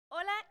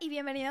y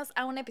bienvenidos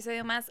a un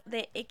episodio más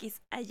de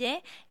X a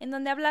Y, en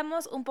donde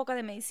hablamos un poco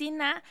de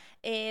medicina,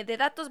 de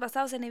datos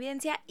basados en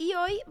evidencia, y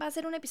hoy va a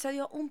ser un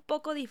episodio un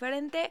poco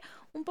diferente,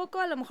 un poco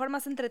a lo mejor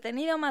más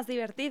entretenido, más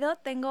divertido.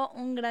 Tengo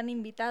un gran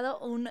invitado,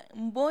 un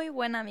muy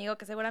buen amigo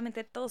que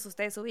seguramente todos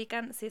ustedes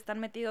ubican si están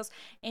metidos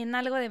en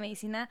algo de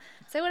medicina.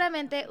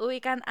 Seguramente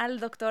ubican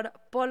al doctor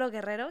Polo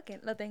Guerrero, que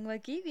lo tengo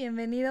aquí.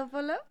 Bienvenido,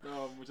 Polo.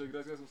 No, muchas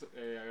gracias.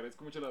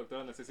 Agradezco mucho a la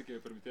doctora Anastasia que me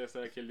permitiera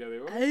estar aquí el día de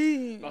hoy.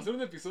 Ay. Va a ser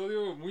un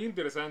episodio muy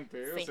interesante,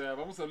 ¿eh? Sí. O sea,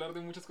 vamos a hablar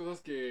de muchas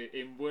cosas que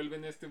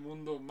envuelven este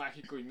mundo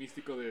mágico y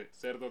místico de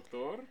ser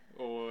doctor,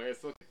 o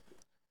eso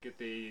que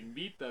te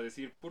invita a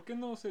decir, ¿por qué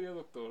no sería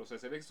doctor? O sea,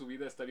 se ve que su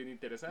vida está bien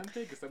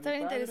interesante, que está muy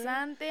bien padre.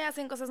 interesante,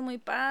 hacen cosas muy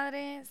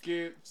padres.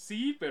 Que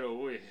sí, pero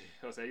uy,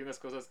 o sea, hay unas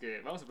cosas que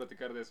vamos a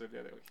platicar de eso el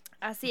día de hoy.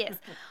 Así es.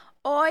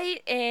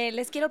 Hoy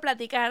les quiero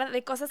platicar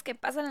de cosas que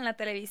pasan en la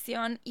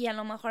televisión y a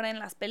lo mejor en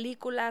las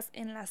películas,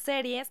 en las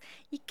series,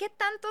 y qué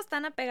tanto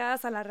están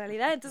apegadas a la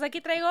realidad. Entonces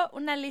aquí traigo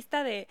una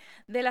lista de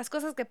las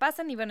cosas que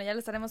pasan y bueno, ya lo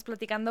estaremos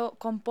platicando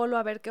con Polo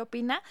a ver qué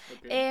opina.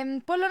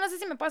 Okay. Polo, no sé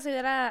si me puedes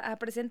ayudar a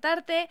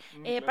presentarte.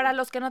 Claro. Para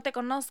los que no te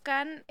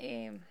conozcan,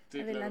 Sí,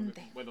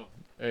 adelante. Claro.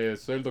 Bueno,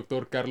 soy el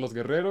doctor Carlos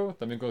Guerrero,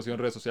 también conocido en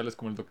redes sociales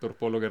como el doctor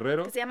Polo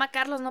Guerrero. Que se llama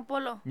Carlos, no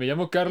Polo. Me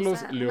llamo Carlos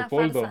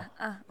Leopoldo.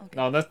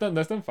 Okay. No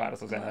es tan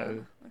farsa, o sea,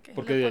 okay.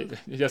 porque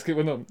ya es que,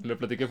 bueno, le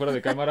platiqué fuera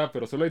de cámara,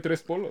 pero solo hay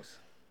 3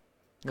 polos.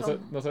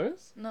 ¿No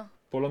sabes? No.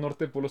 Polo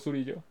Norte, Polo Sur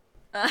y yo.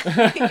 Ay,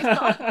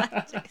 no,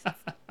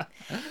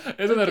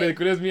 es una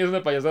ridiculez mía, es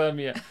una payasada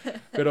mía.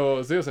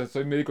 Pero sí, o sea,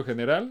 soy médico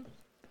general.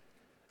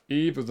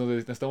 Y pues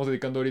nos estamos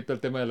dedicando ahorita al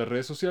tema de las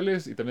redes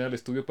sociales y también al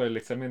estudio para el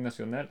examen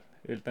nacional,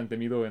 el tan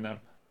temido ENARM.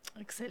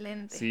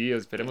 Excelente. Sí,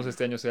 esperemos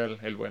este año sea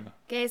el bueno.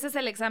 Que ese es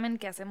el examen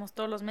que hacemos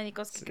todos los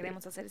médicos que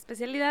queremos hacer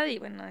especialidad y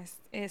bueno, es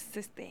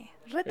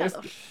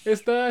retador.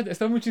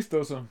 Está muy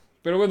chistoso.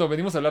 Pero bueno,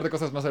 venimos a hablar de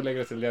cosas más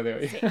alegres el día de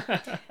hoy.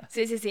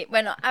 Sí.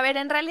 Bueno, a ver,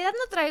 en realidad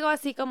no traigo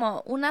así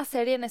como una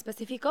serie en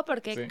específico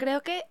porque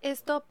creo que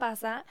esto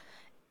pasa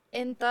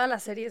en todas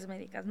las series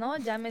médicas, ¿no?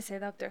 Llámese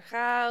Doctor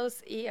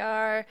House,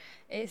 ER,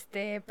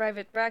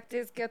 Private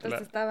Practice, ¿qué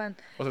otros estaban?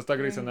 O sea, está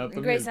Grey's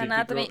Anatomy, Grey's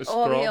Anatomy, Scrubs,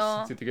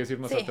 obvio. Si te quieres ir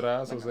más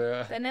atrás, bueno, o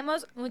sea...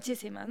 tenemos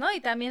muchísimas, ¿no? Y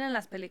también en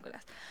las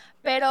películas.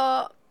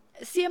 Pero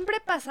siempre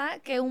pasa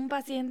que un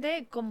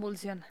paciente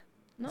convulsiona,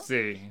 ¿no?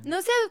 Sí.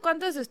 No sé a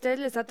cuántos de ustedes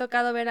les ha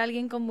tocado ver a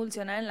alguien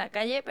convulsionar en la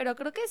calle, pero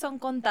creo que son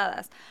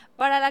contadas.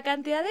 Para la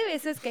cantidad de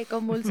veces que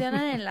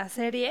convulsionan en las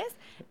series,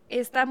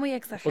 está muy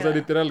exagerado. O sea,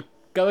 literal,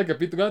 cada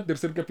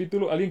tercer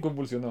capítulo, alguien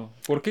convulsionó.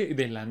 ¿Por qué?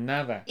 De la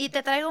nada. Y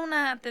te traigo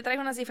una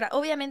cifra.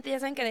 Obviamente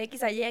ya saben que de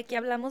X a Y aquí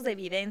hablamos de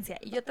evidencia.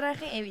 Y yo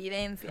traje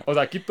evidencia. O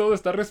sea, aquí todo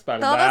está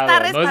respaldado.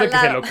 No es de que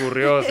se le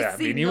ocurrió, o sea,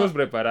 sí, vinimos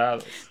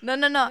preparados. No.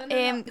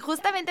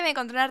 Justamente me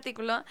encontré un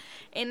artículo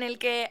en el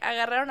que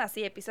agarraron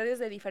así episodios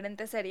de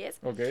diferentes series.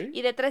 Okay.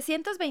 Y de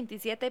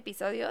 327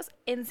 episodios,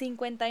 en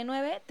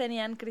 59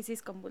 tenían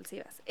crisis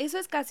convulsivas. Eso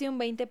es casi un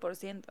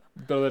 20%.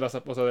 Pero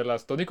de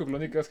las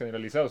tónico-clónicas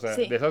generalizadas, o sea,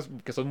 de esas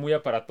que son muy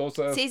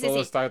aparatosas, todo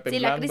está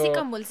temblando. Sí,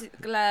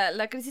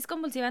 la crisis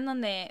convulsiva en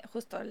donde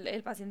justo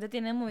el paciente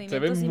tiene movimientos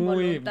se ve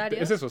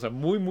involuntarios. Es eso, o sea,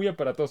 muy, muy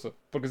aparatoso.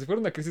 Porque si fuera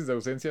una crisis de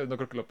ausencia, no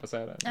creo que lo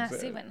pasara. O sea,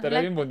 sí, bueno.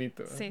 Estaría bien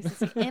bonito. Sí.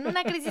 En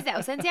una crisis de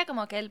ausencia,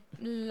 como que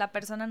la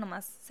persona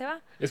nomás se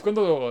va. Es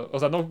cuando, o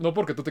sea, no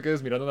porque tú te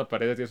quedes mirando una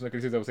pared y tienes una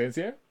crisis de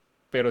ausencia,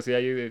 pero sí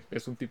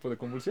es un tipo de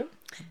convulsión.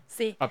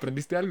 Sí.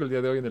 Aprendiste algo el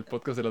día de hoy en el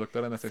podcast de la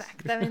doctora Anastasia.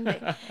 Exactamente.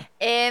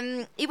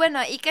 Y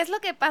bueno, ¿y qué es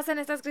lo que pasa en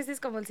estas crisis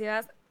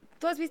convulsivas?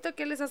 ¿Tú has visto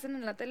qué les hacen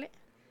en la tele?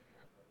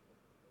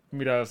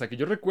 Mira, o sea, que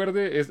yo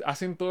recuerde,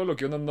 hacen todo lo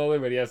que uno no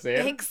debería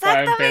hacer.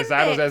 Exactamente. Para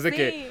empezar, o sea, es de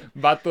que,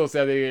 vato, o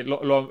sea,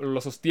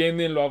 lo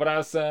sostienen, lo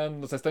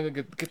abrazan, o sea,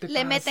 ¿qué te pasa?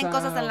 Le meten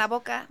cosas en la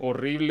boca.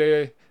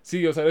 Horrible.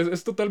 Sí, o sea,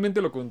 es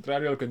totalmente lo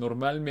contrario a lo que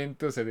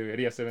normalmente se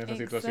debería hacer en esa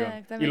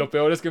situación. Y lo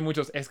peor es que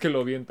es que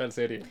lo vi en tal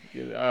serie.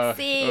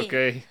 Sí.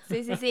 Okay.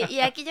 Sí.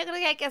 Y aquí yo creo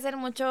que hay que hacer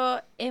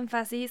mucho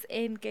énfasis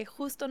en que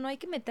justo no hay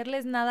que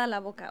meterles nada a la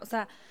boca. O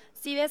sea,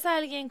 si ves a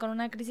alguien con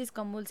una crisis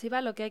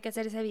convulsiva, lo que hay que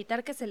hacer es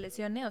evitar que se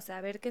lesione, o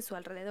sea, ver que su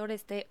alrededor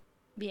esté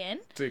bien.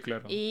 Sí,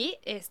 claro. Y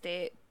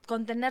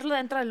contenerlo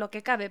dentro de lo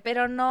que cabe,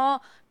 pero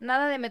no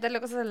nada de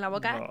meterle cosas en la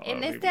boca. No, en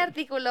horrible. este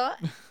artículo,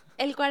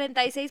 el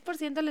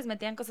 46% les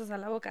metían cosas a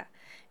la boca.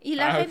 Y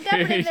la gente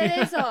aprende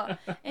de eso.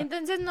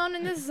 Entonces, no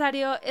es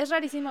necesario. Es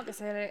rarísimo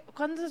que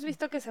 ¿Cuándo has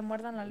visto que se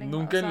muerdan la lengua?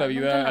 Nunca en la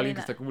vida alguien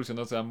que está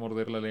convulsionado se va a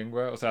morder la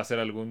lengua, o sea, hacer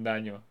algún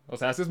daño. O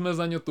sea, haces más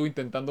daño tú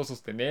intentando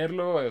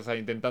sostenerlo, o sea,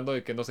 intentando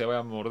de que no se vaya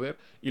a morder.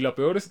 Y lo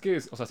peor es que,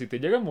 o sea, si te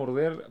llega a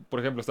morder,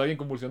 por ejemplo, está alguien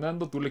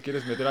convulsionando, tú le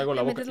quieres meter algo a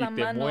la boca y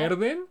te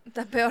muerden.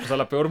 Está peor. O sea,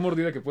 la peor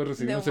mordida que puedes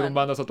recibir un ser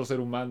humano es otro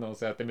ser humano. O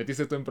sea, te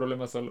metiste tú en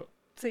problemas solo.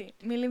 Sí,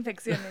 1000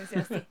 infecciones y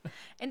así.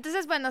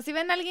 Entonces, bueno, si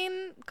ven a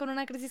alguien con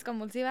una crisis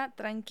convulsiva,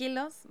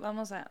 tranquilos,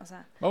 vamos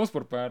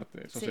por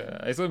partes. O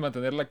sea, eso de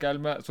mantener la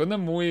calma suena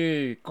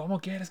muy... ¿Cómo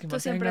quieres que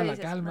mantenga la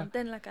calma?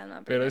 Mantén la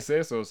calma. Pero es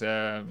eso, o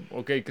sea,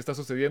 ok, ¿qué está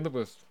sucediendo?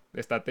 Pues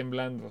está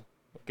temblando.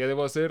 ¿Qué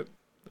debo hacer?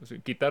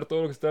 Quitar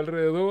todo lo que está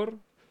alrededor.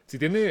 Si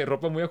tiene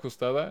ropa muy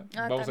ajustada, vamos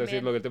a también.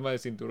 decirlo, el tema de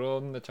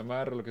cinturón, una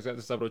chamarra, lo que sea,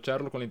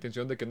 desabrocharlo con la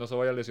intención de que no se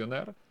vaya a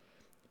lesionar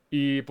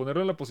y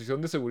ponerlo en la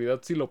posición de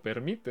seguridad si lo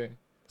permite.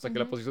 O sea, que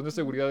la posición de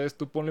seguridad es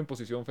tú ponlo en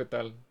posición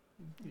fetal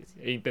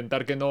e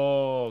intentar que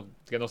no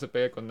se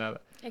pegue con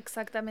nada.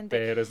 Exactamente.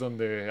 Pero es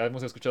donde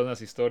hemos escuchado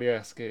unas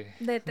historias que...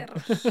 De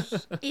terror.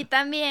 Y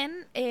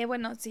también,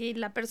 bueno, si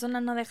la persona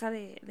no deja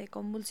de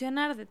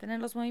convulsionar, de tener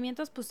los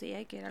movimientos, pues sí,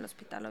 hay que ir al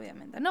hospital,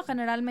 obviamente, ¿no?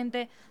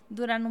 Generalmente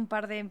duran un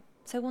par de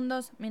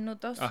segundos,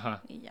 minutos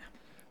Ajá. y ya.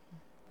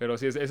 Pero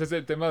sí, ese es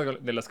el tema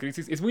de las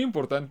crisis. Es muy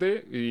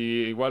importante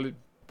y igual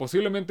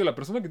posiblemente la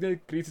persona que tiene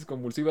crisis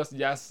convulsivas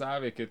ya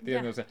sabe que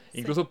tiene, Ya, o sea, sí.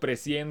 incluso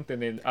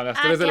presienten a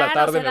las 3 de la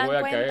Claro, tarde se me dan voy a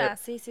cuenta, caer.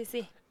 sí, sí,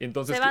 sí.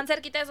 Entonces, Se van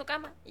cerquita de su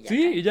cama y ya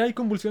sí, caen. y ya hay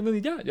convulsiones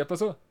y ya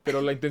pasó.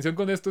 Pero la intención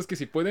con esto es que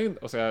si pueden,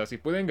 o sea, si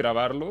pueden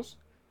grabarlos,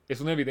 es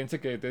una evidencia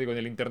que, te digo, en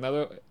el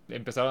internado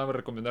empezaban a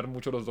recomendar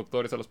mucho los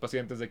doctores a los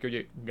pacientes de que,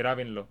 oye,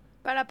 grábenlo.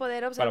 Para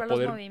poder observar Para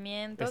poder, los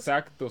movimientos.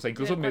 exacto, o sea, Y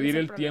incluso ver cuál es medir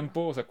el el problema.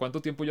 tiempo, o sea,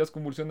 cuánto tiempo ya es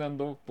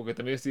convulsionando, porque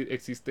también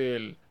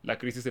existe la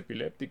crisis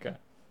epiléptica.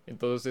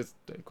 Entonces,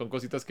 con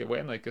cositas que,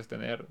 bueno, hay que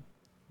tener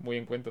muy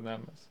en cuenta nada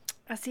más.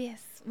 Así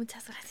es,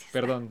 muchas gracias.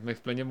 Perdón, me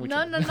explañé mucho.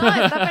 No,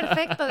 está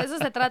perfecto. De eso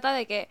se trata,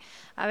 de que,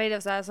 a ver,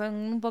 o sea, son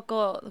un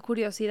poco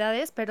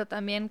curiosidades, pero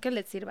también que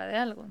les sirva de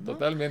algo, ¿no?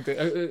 Totalmente.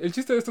 El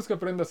chiste de esto es que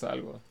aprendas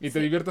algo y te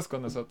diviertas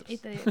con nosotros. Y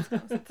te diviertas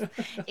con nosotros.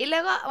 Y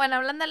luego, bueno,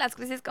 hablando de las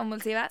crisis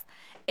convulsivas,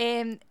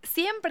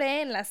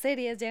 siempre en las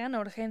series llegan a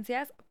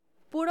urgencias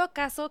puro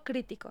caso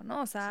crítico,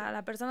 ¿no? O sea,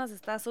 la persona se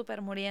está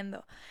súper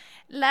muriendo.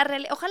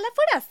 Ojalá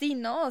fuera así,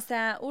 ¿no? O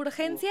sea,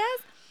 urgencias,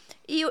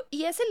 y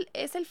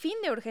es el fin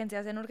de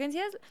urgencias. En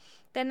urgencias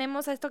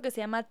tenemos esto que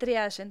se llama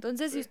triage.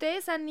 Entonces, si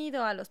ustedes han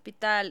ido al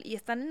hospital y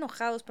están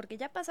enojados porque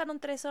ya pasaron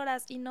 3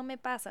 horas y no me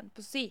pasan,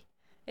 pues sí,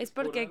 es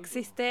porque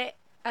existe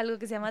algo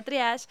que se llama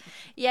triage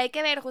y hay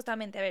que ver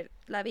justamente, a ver,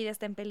 la vida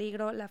está en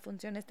peligro, la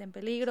función está en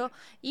peligro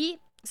y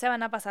se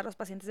van a pasar los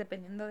pacientes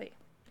dependiendo de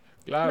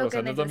Claro, lo o sea,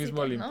 que no es lo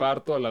mismo el necesiten, ¿no?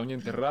 infarto a la uña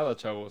enterrada,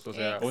 chavos. O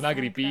sea, una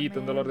gripita,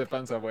 un dolor de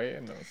Exactamente. panza,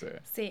 bueno, o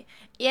sea. Sí,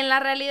 y en la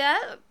realidad,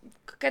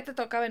 ¿qué te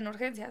tocaba en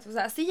urgencias? O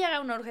sea, sí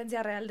llega una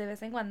urgencia real de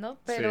vez en cuando,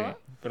 Sí, pero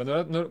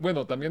pero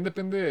bueno, también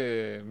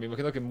depende, me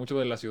imagino que mucho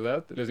de la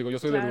ciudad. Les digo, yo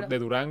soy claro, de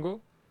Durango,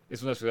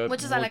 es una ciudad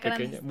muchos muy pequeña,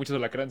 alacranes. muchos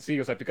alacrán, sí,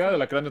 o sea, picada de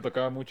alacrán me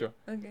tocaba mucho.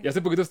 Y Okay.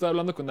 hace poquito estaba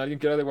hablando con alguien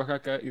que era de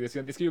Oaxaca y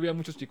decían, es que yo veía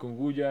muchos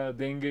chikungunya,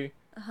 dengue,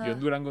 y yo en Ajá.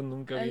 Durango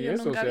nunca vi Yo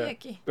eso, o nunca vi sea,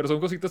 aquí. pero son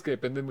cositas que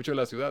dependen mucho de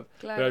la ciudad.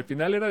 Pero al Claro.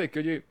 final era de que,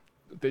 oye,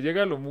 te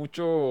llega a lo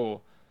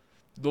mucho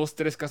 2,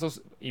 3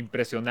 casos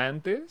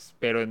impresionantes,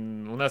 pero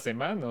en una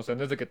semana, o sea,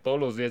 no es de que todos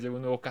los días llegue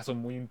un nuevo caso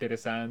muy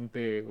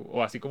interesante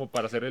o así como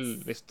para hacer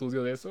el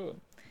estudio de eso.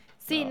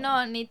 Sí,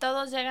 No. no, ni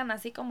todos llegan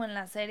así como en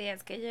las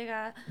series, que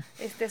llega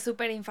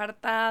súper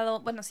infartado.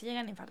 Bueno, sí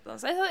llegan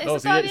infartados. Eso No,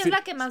 sí, todavía es sí,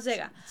 la que más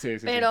llega. sí.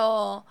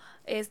 Pero,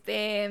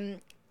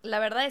 la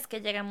verdad es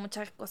que llega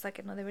mucha cosa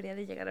que no debería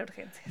de llegar a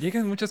urgencias.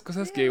 Llegan muchas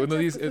cosas Llegan que uno muchas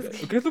dice,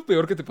 cosas que... ¿qué es lo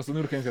peor que te pasó en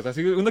urgencias?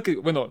 Así, una que,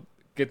 bueno,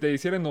 que te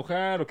hiciera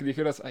enojar o que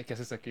dijeras, ay, ¿qué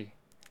haces aquí?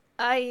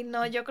 Ay,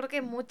 no, yo creo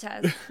que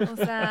muchas. O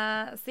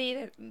sea, sí,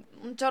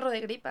 un chorro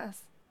de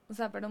gripas. O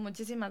sea, pero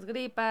muchísimas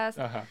gripas.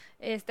 Ajá.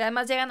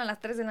 Además llegan a las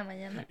 3 de la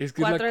mañana, Es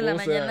que es la 4 de la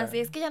mañana. cosa. Sí,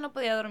 es que ya no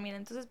podía dormir.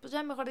 Entonces, pues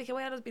ya mejor dije,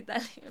 voy al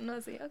hospital. Y uno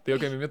así, Te digo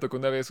que a ok. mí me tocó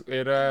una vez,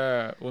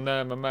 era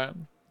una mamá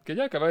que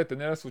ya acababa de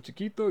tener a su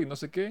chiquito y no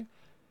sé qué,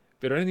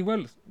 pero eran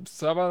igual,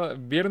 sábado,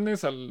 viernes,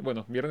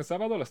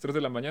 sábado a las 3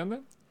 de la mañana.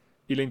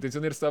 Y la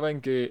intención estaba en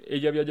que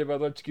ella había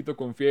llevado al chiquito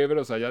con fiebre,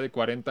 o sea, ya de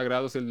 40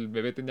 grados, el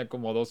bebé tenía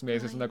como 2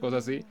 meses, Ay, una cosa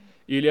así. no.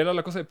 Y le era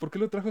la cosa de, ¿por qué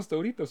lo trajo hasta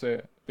ahorita? O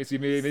sea, pues si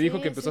me dijo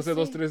que Sí, empezó sí, hace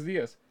dos, sí. 3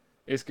 días,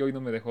 es que hoy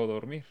no me dejó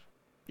dormir.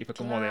 Y fue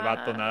como de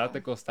vato, nada te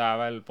Claro.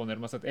 costaba el poner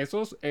más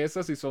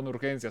esas sí son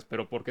urgencias,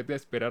 pero ¿por qué te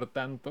esperar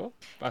tanto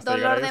hasta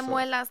llegar a Dolor de eso?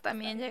 muelas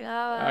también Ay,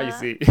 llegaba.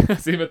 sí,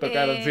 sí me Eh,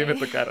 tocaron.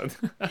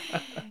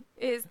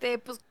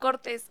 pues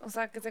cortes, o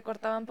sea, que se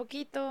cortaban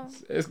poquito.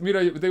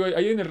 Mira, yo te digo,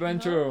 ahí en el ¿No?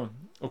 rancho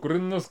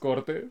ocurren unos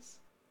cortes.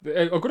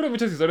 Ocurren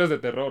muchas historias de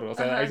terror. O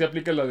sea, ahí se Ajá.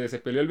 aplica la de se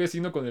peleó el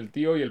vecino con el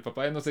tío y el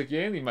papá de no sé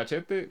quién y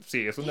machete.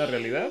 Sí, es una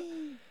realidad.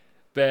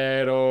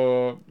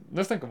 Pero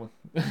no es tan común.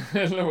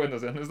 Es lo bueno, o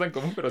sea, no es tan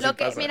común, pero sí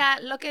pasa. Mira,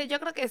 lo que yo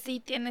creo que sí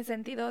tiene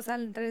sentido, o sea,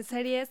 entre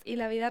series y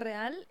la vida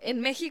real,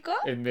 en México,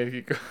 En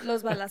México.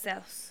 los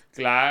balaceados.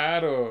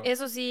 Claro.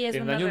 Eso sí es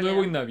En una Año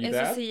Nuevo realidad. y Eso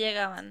Navidad. sí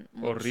llegaban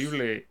muchos.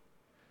 Horrible.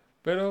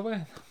 Pero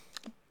bueno,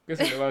 ¿qué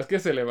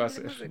se le va a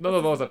hacer? Hablemos de No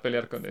nos cosas vamos a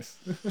pelear con importantes.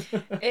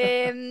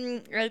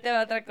 eso. Ahorita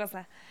va otra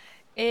cosa.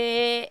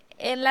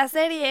 En las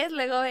series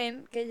luego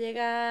ven que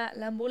llega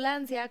la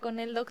ambulancia con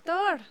el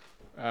doctor.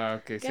 Ah,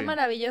 ok, Qué sí.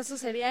 maravilloso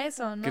sería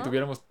eso, Que ¿no?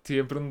 tuviéramos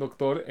siempre un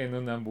doctor en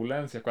una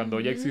ambulancia, cuando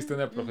ya existe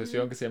Ujú, una ujú.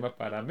 profesión que se llama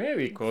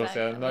paramédico, o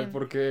sea, no hay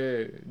por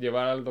Exactamente. qué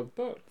llevar al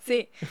doctor.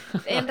 Sí,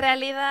 en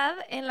realidad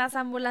en las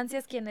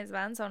ambulancias quienes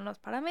van son los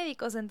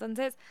paramédicos,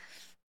 entonces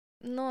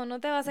No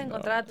te vas a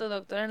encontrar a tu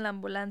doctor en la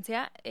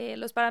ambulancia.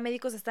 Los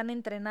paramédicos están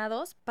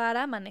entrenados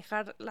para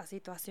manejar la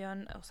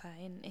situación, o sea,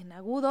 en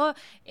agudo,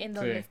 en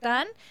donde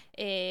están,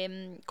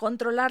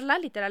 controlarla,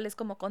 literal, es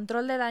como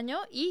control de daño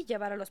y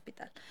llevar al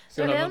hospital.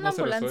 Sí, En o sea, realidad no una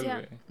se ambulancia...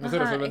 resuelve. No se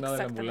resuelve nada en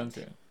la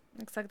exactamente. ambulancia.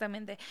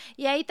 Exactamente.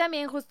 Y ahí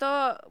también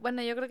justo,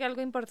 bueno, yo creo que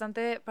algo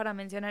importante para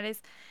mencionar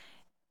es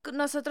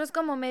nosotros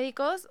como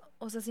médicos,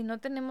 o sea, si no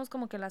tenemos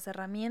como que las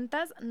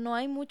herramientas, no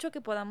hay mucho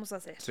que podamos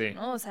hacer, Sí,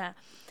 ¿no? O sea,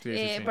 sí.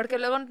 porque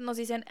luego nos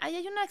dicen, ay,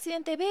 hay un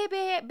accidente,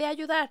 ve a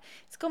ayudar.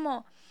 Es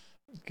como,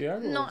 ¿Qué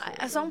hago? no, O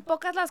sea, son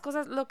pocas las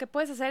cosas, lo que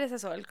puedes hacer es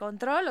eso, el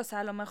control, o sea,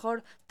 a lo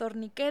mejor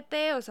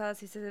torniquete, o sea,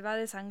 si se va a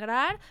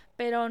desangrar,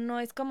 pero no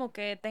es como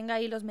que tenga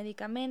ahí los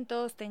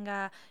medicamentos,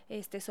 tenga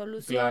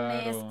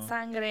soluciones, claro,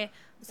 sangre,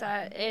 o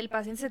sea, el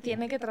paciente se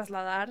tiene que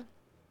trasladar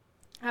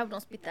a un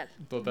hospital,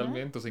 ¿no?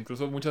 totalmente. O sea,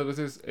 incluso muchas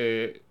veces,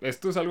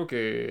 esto es algo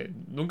que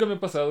nunca me ha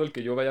pasado el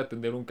que yo vaya a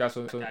atender un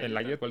caso en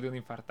la calle, cual de un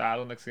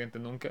infartado, un accidente,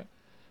 nunca.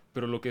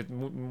 Pero lo que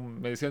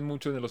me decían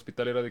mucho en el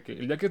hospital era de que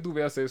el día que tú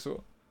veas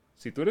eso,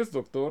 si tú eres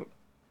doctor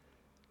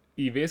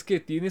y ves que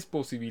tienes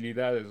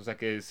posibilidades, o sea,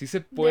 que sí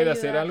se De puede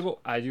hacer ayudar.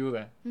 algo,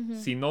 ayuda. Ujú.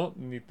 Si no,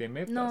 ni te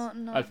metas.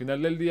 Al No.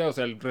 final del día, o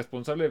sea, el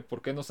responsable de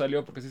por qué no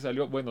salió, por qué sí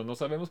salió, bueno, no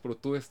sabemos, pero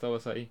tú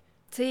estabas ahí.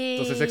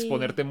 Entonces Sí,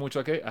 exponerte mucho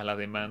a qué? A la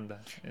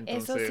demanda. eso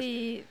Entonces,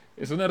 sí,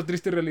 es una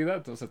triste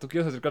realidad. O sea, tú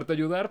quieres acercarte a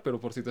ayudar,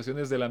 pero por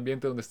situaciones del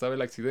ambiente donde estaba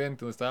el accidente,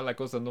 donde estaba la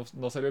cosa,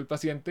 no salió el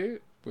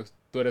paciente, pues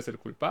tú eres el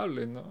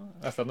culpable, ¿no?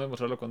 Hasta no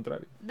demostrar lo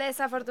contrario.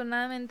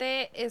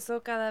 desafortunadamente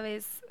eso cada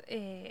vez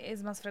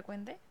es más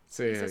frecuente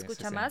Sí, y se sí,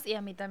 escucha sí. más y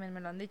a mí también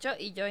me lo han dicho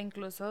y yo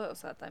incluso, o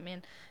sea,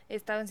 también he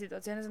estado en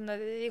situaciones en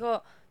donde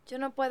digo, yo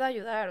no puedo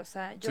ayudar, o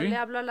sea, yo le Sí,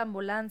 hablo a la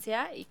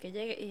ambulancia y que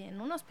llegue y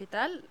en un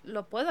hospital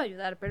lo puedo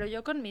ayudar, pero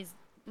yo con mis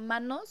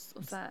manos,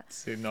 o sea,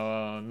 sí,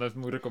 no es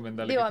muy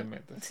recomendable que digo, te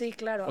metas. sí,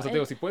 claro, O sea, te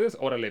digo, si puedes,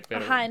 órale,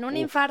 pero ajá, en un uff,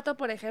 infarto,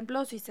 por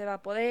ejemplo, sí se va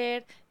a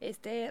poder,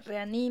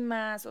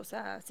 reanimas, o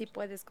sea, sí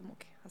puedes como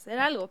que hacer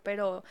algo,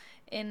 pero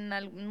en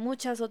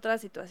muchas otras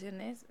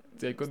situaciones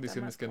sí hay está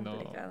condiciones más que no.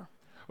 complicado.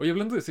 Oye,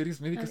 hablando de series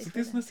A médicas, ¿tú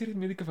tienes una diferencia. serie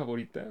médica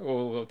favorita?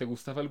 ¿O te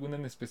gustaba alguna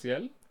en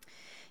especial?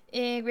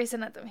 Grey's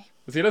Anatomy,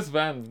 Si eras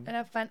fan,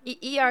 era fan.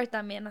 Y ER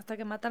también, hasta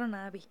que mataron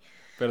a Abby.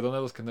 perdona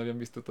a los que no habían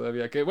visto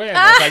todavía. Que bueno,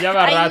 ¡Ah! o sea,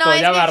 Ay, no,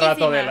 es ya va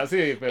rato de viejísima. la,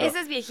 sí, pero. Esa es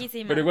Pero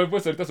viejísima. igual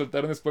puedes ahorita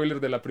soltar un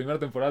spoiler de la primera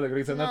temporada de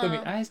Grey's Anatomy.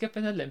 No. Ah, es que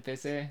apenas la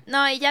empecé.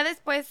 No, y ya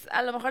después,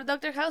 a lo mejor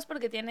Doctor House,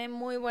 porque tiene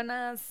muy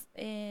buenas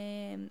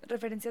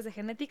referencias de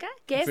genética.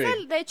 Que es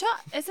Sí, de hecho,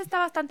 ese está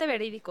bastante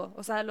verídico.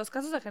 O sea, los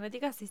casos de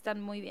genética sí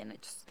están muy bien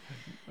hechos.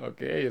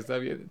 ok, está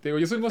bien. Te digo,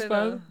 yo soy más Pero,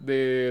 fan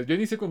de. Yo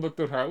inicié con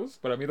Doctor House.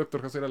 Para mí,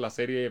 Doctor House era la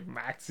serie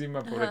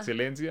máxima por ajá.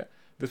 excelencia.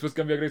 Después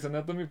cambié a Grey's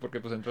Anatomy porque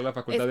pues entré a la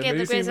facultad Es de que tu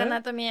Grey's medicina.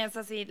 Anatomy es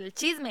así, el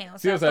chisme. O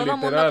Sí, o sea, sea, todo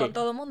mundo con literal.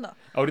 todo mundo.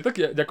 Ahorita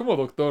que ya como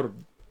doctor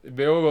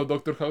veo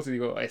Doctor House y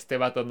digo, este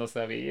vato no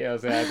sabía. O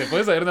sea, te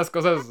puedes saber unas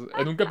cosas.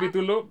 En un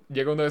capítulo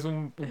llega una vez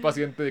un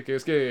paciente de que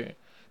es que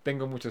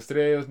tengo mucho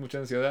estrés, mucha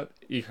ansiedad.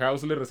 Y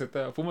House le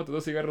receta, fúmate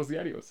 2 cigarros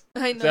diarios.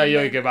 Ay, O no sea, yo,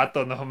 y que inventes.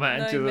 vato, no No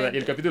manches. O sea, y el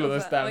inventes. capítulo O no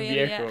es sea, tan hoy en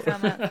día viejo.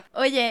 jamás.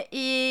 Oye,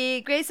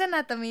 y Grey's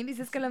Anatomy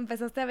dices que lo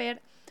empezaste a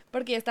ver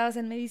porque ya estabas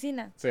en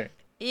medicina. Sí.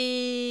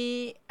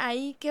 Y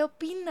ahí, ¿qué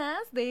opinas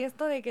de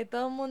esto de que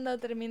todo el mundo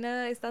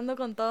termina estando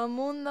con todo el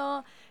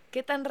mundo?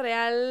 ¿Qué tan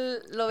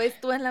real lo ves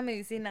tú en la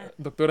medicina?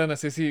 Doctora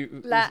Nacesi,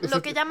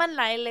 Lo que llaman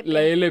la la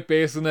LP.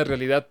 LP es una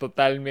realidad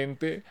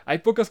totalmente. Hay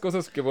pocas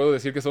cosas que puedo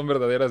decir que son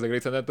verdaderas de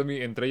Grey's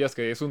Anatomy, entre ellas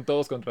que es un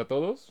todos contra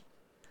todos.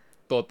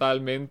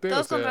 Totalmente, o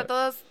 ¿Todos contra sea,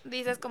 todos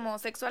dices como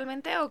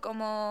sexualmente o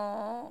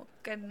como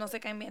que no se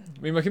caen bien?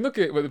 me imagino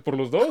que bueno, por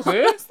los dos,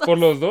 ¿eh? Los Por dos.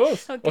 los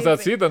dos. Ok, O sea,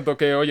 sí. sí, tanto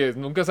que, oye,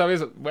 nunca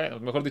sabes, bueno,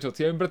 mejor dicho,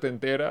 siempre te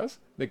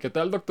enteras de que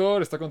tal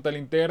doctor está con tal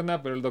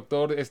interna, pero el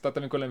doctor está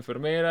también con la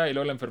enfermera, y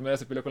luego la enfermera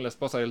se peleó con la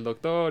esposa del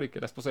doctor, y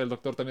que la esposa del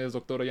doctor también es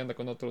doctora y anda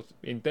con otros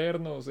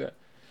internos, o sea,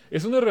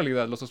 es una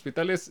realidad. Los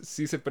hospitales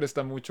sí se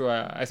prestan mucho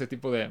a ese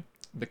tipo de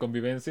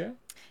convivencia,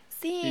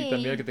 y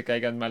también a que Sí. te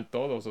caigan mal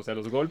todos, o sea,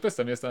 los golpes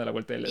también están a la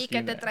vuelta de la Y que te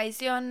esquina.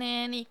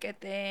 traicionen y que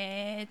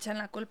te echen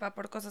la culpa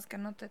por cosas que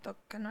no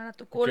que no era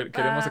tu ¿Queremos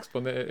culpa.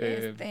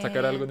 exponer,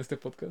 sacar algo Este, en este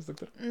podcast,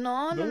 doctor?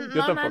 no, No, yo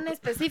no en tampoco.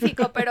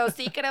 específico, pero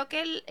sí creo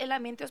que el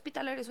ambiente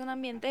hospitalario es un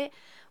ambiente,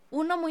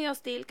 uno muy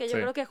hostil, que yo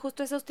Sí. creo que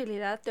justo esa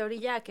hostilidad te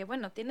orilla a que,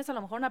 bueno, tienes a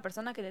lo mejor una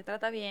persona que te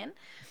trata bien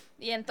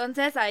y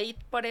entonces ahí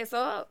por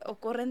eso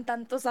ocurren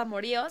tantos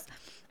amoríos, Ok.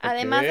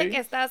 además de que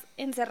estás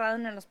encerrado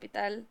en el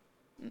hospital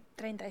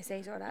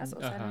 36 horas, o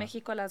sea, en Ajá.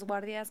 México las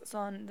guardias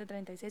son de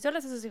 36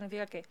 horas, eso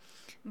significa que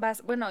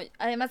vas, bueno,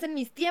 además en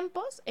mis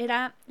tiempos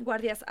era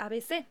guardias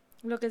ABC,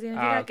 lo que Ah,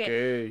 significa ok.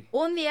 que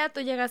un día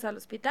tú llegas al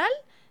hospital,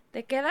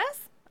 te quedas,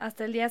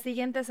 hasta el día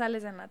siguiente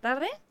sales en la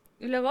tarde,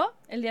 y luego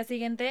el día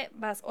siguiente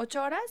vas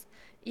 8 horas,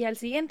 y al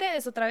siguiente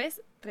es otra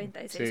vez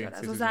 36 Sí, horas,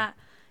 sí, o sí, sí. sea,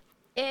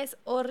 es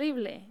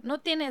horrible. No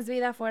tienes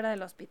vida fuera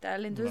del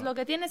hospital. Entonces, No. lo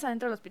que tienes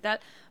adentro del hospital,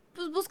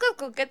 pues buscas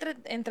con qué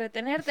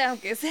entretenerte,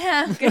 aunque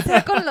sea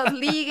con los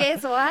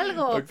ligues o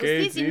algo. Ok,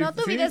 Pues sí, si sí, no,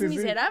 tu vida sí, es sí,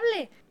 sí.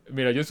 miserable.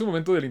 Mira, yo en su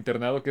momento del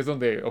internado, que es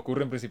donde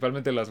ocurren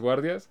principalmente las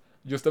guardias,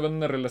 yo estaba en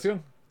una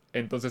relación.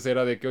 Entonces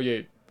era de que,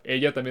 oye,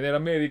 ella también era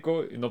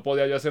médico y no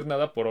podía yo hacer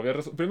nada por obvias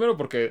razones. Primero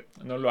porque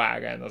no lo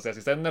hagan, o sea, si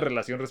están en una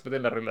relación,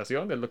 respeten la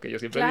relación, es lo que yo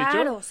siempre he dicho.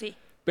 Claro, sí.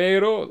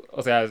 Pero,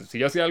 o sea, si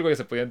yo hacía algo, ella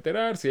se podía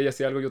enterar. Si ella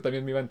hacía algo, yo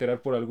también me iba a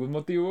enterar por algún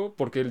motivo.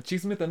 Porque el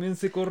chisme también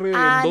se corre en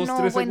Ah, dos, no,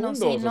 tres bueno,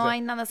 segundos. sí, O no sea,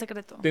 hay nada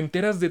secreto. te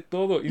enteras de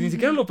todo. Y ni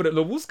siquiera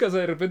lo buscas. O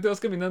sea, de repente vas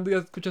caminando y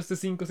ya escuchaste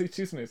 5 o 6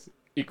 chismes.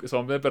 Y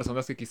son de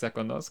personas que quizá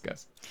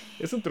conozcas.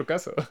 Es un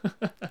trucazo.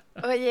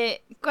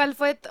 Oye, ¿cuál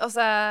fue, o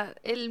sea,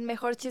 el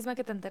mejor chisme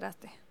que te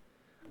enteraste?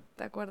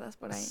 ¿Te acuerdas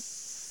por ahí?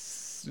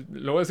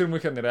 Lo voy a decir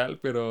muy general,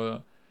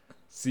 pero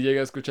sí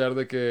llegué a escuchar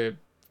de que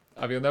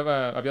había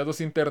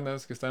 2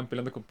 internas que estaban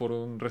peleando por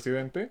un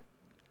residente.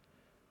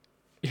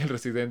 Y el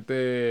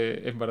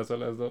residente embarazó a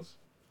las dos.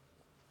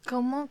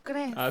 ¿Cómo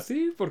crees? Ah,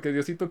 sí, porque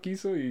Diosito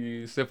quiso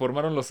y se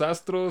formaron los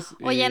astros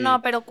Oye, y...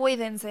 no, pero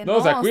cuídense, No, ¿no?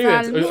 o sea, O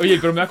sea, cuídense. Oye,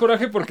 pero me da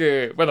coraje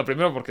porque... Bueno,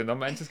 primero porque no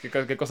manches,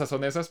 qué cosas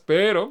son esas,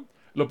 pero...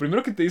 Lo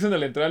primero que te dicen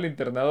al entrar al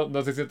internado,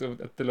 no sé si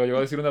te lo llevó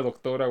a decir una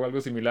doctora o algo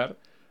similar,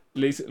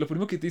 lo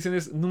primero que te dicen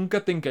es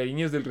nunca te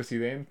encariñes del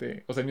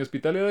residente. O sea, en mi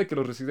hospital era de que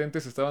los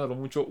residentes estaban a lo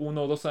mucho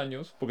 1 o 2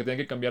 años porque tenían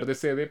que cambiar de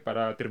sede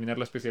para terminar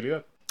la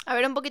especialidad. A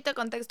ver, un poquito de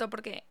contexto,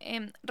 porque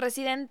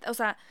o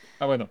sea,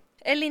 Ah, bueno.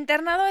 el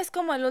internado es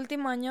como el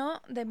último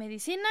año de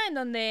medicina, en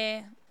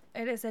donde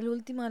eres el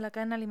último de la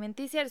cadena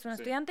alimenticia, eres un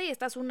estudiante y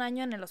estás un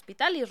año en el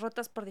hospital y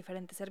rotas por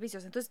diferentes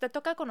servicios. Entonces te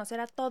toca conocer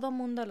a todo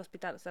mundo del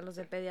hospital, o sea, los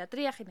de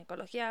pediatría,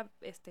 ginecología,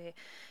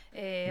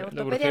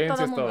 ortopedia,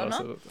 todo mundo,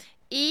 ¿no?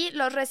 Y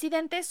los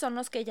residentes son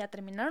los que ya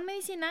terminaron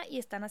medicina y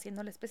están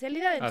haciendo la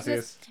especialidad.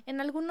 Entonces, en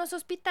algunos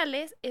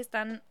hospitales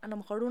están a lo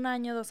mejor 1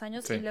 año, 2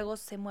 años y luego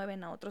se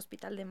mueven a otro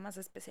hospital de más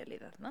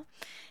especialidad, ¿no?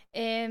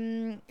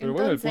 Pero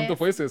bueno, el punto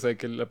fue ese, o sea,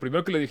 que lo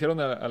primero que le dijeron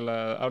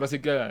ahora sí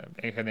que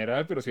en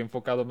general, pero sí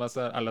enfocado más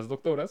a las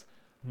doctoras,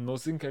 no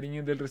se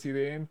encariñen del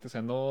residente, o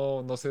sea,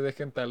 no se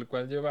dejen tal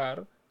cual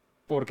llevar,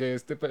 porque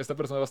esta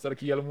persona va a estar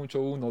aquí a lo mucho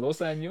 1 o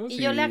 2 años.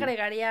 Y yo le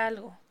agregaría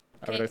algo,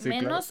 que ver, sí,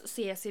 menos claro.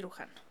 si es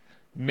cirujano.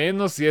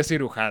 Menos si es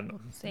cirujano.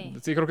 Sí.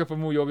 Sí, creo que fue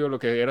muy obvio lo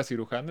que era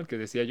cirujano, el que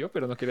decía yo,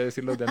 pero no quería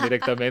decirlo tan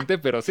directamente,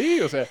 pero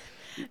sí, o sea,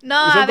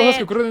 no, son cosas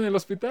que ocurren en el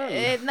hospital.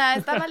 No,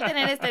 está mal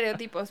tener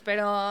estereotipos,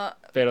 pero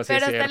sí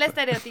está el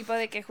estereotipo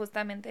de que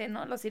justamente,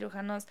 ¿no? Los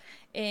cirujanos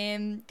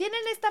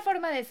tienen esta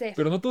forma de ser.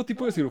 Pero no todo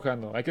tipo de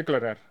cirujano, hay que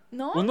aclarar.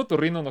 ¿No? Un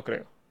otorrino no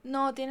creo.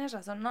 No, tienes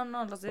razón, no,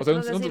 los de, o sea,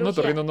 los de un cirugía.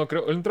 otorrino no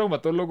creo. Un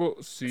traumatólogo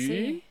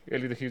Sí.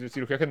 El de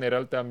cirugía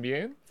general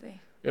también. Sí.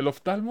 El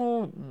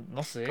oftalmo,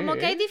 no sé. Como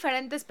que hay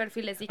diferentes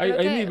perfiles y hay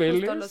creo que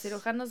niveles. justo los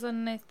cirujanos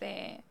son,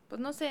 pues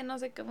no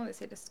sé cómo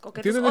decirles,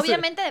 coquetos. Tienen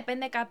Obviamente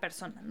depende de cada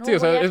persona, ¿no? Sí, o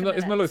sea,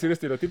 es malo decir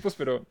estereotipos,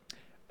 pero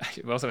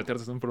vamos a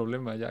meternos en un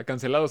problema ya.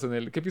 Cancelados en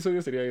el... ¿Qué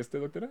episodio sería este,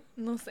 doctora?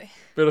 No sé.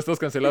 Pero estamos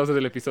cancelados en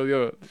el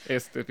episodio,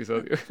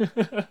 episodio.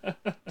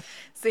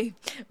 Sí.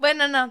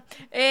 Bueno, no.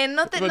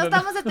 No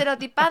estamos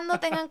estereotipando,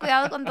 tengan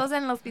cuidado con todos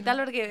en el hospital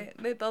porque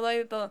de todo hay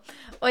de todo.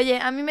 Oye,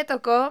 a mí me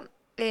tocó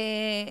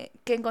que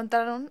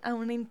encontraron a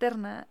una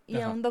interna y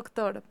a un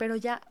doctor, pero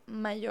ya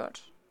mayor.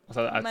 O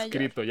sea,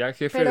 adscrito, mayor. ya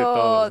jefe pero de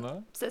todos,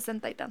 ¿no?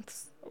 60 y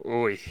tantos.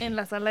 Uy. En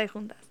la sala de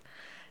juntas.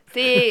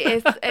 Sí,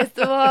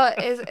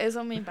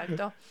 eso me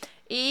impactó.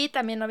 Y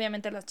también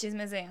obviamente los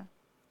chismes de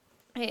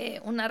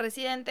una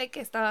residente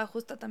que estaba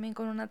justo también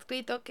con un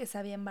adscrito que se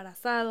había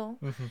embarazado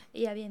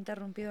y había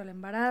interrumpido el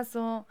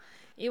embarazo.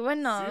 Y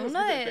bueno, sí,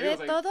 uno de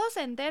todo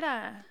se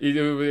entera. Y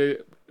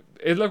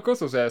es la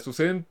cosa, o sea,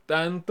 suceden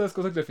tantas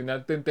cosas que al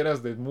final te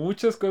enteras de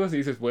muchas cosas y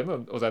dices,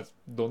 bueno, o sea,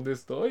 ¿dónde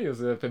estoy? O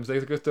sea,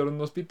 pensé que esto era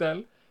un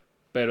hospital.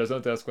 Pero eso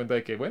no te das cuenta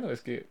de que, bueno,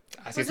 es que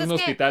así pues es un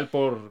hospital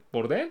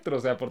por dentro,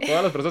 o sea, por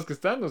todas las personas que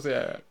están, o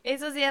sea...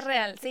 Eso sí es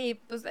real, sí,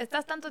 pues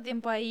estás tanto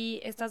tiempo ahí,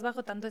 estás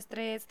bajo tanto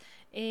estrés,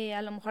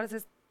 a lo mejor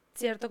haces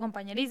cierto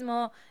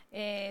compañerismo,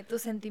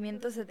 tus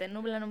sentimientos se te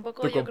nublan un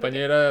poco. Tu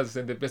compañera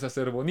se te empieza a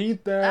hacer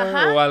bonita.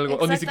 Ajá, o algo,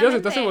 o ni siquiera se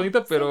te hace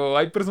bonita, pero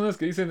hay personas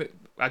que dicen,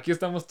 aquí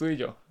estamos tú y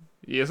yo.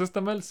 ¿Y eso está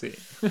mal? Sí.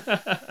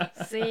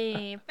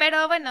 Sí,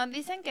 pero bueno,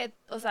 dicen que,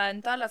 o sea,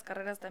 en todas las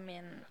carreras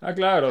también. Ah,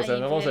 claro, o sea,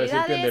 no vamos a decir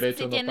que en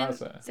derecho no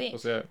pasa. Sí. O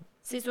sea,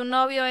 si su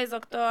novio es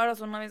doctor o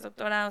su novia es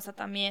doctora, o sea,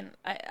 también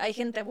hay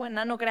gente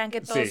buena, no crean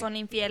que todos son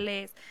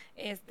infieles,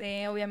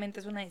 obviamente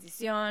es una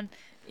decisión.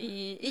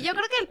 Y yo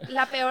creo que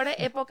la peor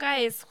época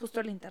es justo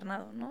el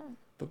internado, ¿no?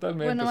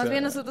 Totalmente. Bueno, más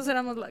bien nosotros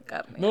éramos la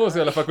carne. No, o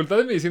sea, la facultad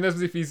de medicina es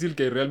difícil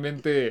que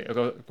realmente, o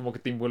sea, como que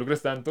te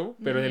involucres tanto,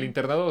 pero en el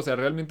internado, o sea,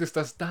 realmente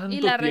estás tanto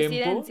tiempo. Y la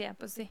residencia,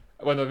 pues sí.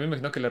 Bueno, me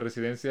imagino que la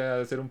residencia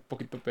debe ser un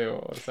poquito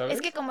peor, ¿sabes?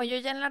 Es que como yo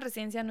ya en la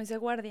residencia no hice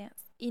guardias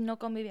y no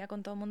convivía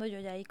con todo el mundo,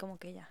 yo ya ahí como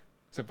que ya.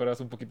 Separas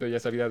un poquito ya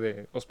esa vida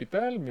de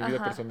hospital, mi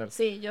vida personal.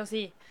 Sí, yo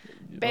sí.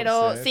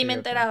 Pero sí me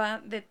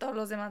enteraba de todos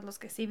los demás, los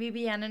que sí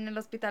vivían en el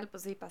hospital,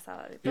 pues sí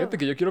pasaba de todo. Fíjate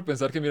que yo quiero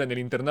pensar que, mira, en el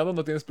internado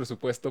no tienes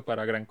presupuesto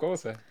para gran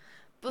cosa.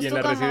 Pues y en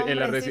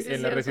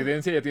la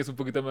residencia ya tienes un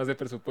poquito más de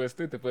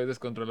presupuesto y te puedes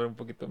descontrolar un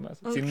poquito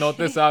más. Okay. Si no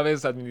te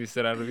sabes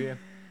administrar bien.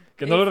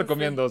 Que no lo Eso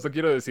recomiendo, eso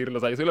quiero decirlo.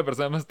 O sea, yo soy la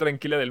persona más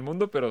tranquila del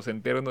mundo, pero se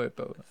entera uno de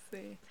todo.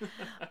 Sí.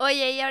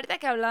 Oye, y ahorita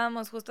que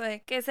hablábamos justo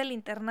de qué es el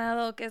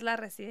internado, qué es la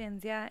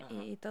residencia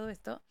y todo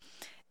esto,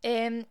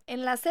 en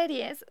las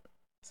series,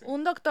 Sí.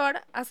 un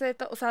doctor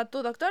o sea,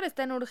 tu doctor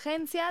está en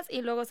urgencias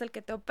y luego es el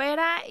que te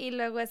opera y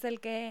luego es el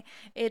que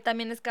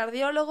también es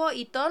cardiólogo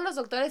y todos los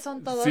doctores son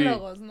Sí,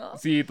 todólogos, ¿no?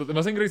 sí,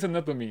 más en Grey's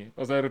Anatomy.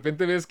 O sea, de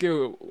repente ves que,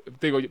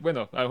 te digo,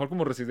 bueno, a lo mejor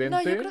como No, yo creo...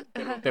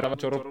 residente, Ajá. te daba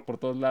chorro por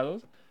todos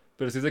lados.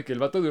 Pero sí es de que el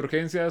vato de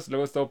urgencias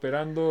luego está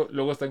operando,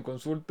 luego está en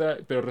consulta,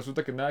 pero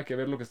resulta que nada que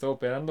ver lo que estaba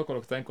operando con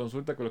lo que estaba en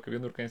consulta, con lo que vio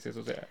en urgencias.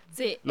 O sea,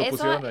 Sí, lo eso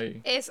pusieron ahí.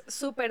 es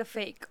súper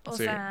fake. O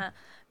Sí, sea,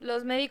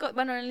 los médicos,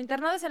 bueno, el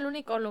internado es el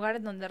único lugar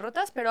en donde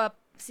rotas, pero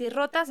si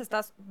rotas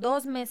estás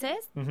 2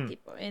 meses, ujú,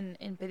 tipo, en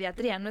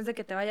pediatría. No es de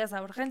que te vayas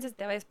a urgencias y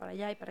te vayas para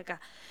allá y para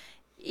acá.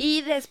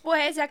 Y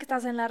después, ya que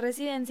estás en la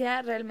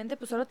residencia, realmente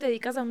pues solo te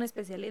dedicas a una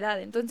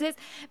especialidad. Entonces,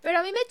 pero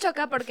a mí me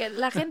choca porque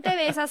la gente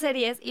ve esas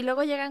series y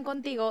luego llegan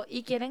contigo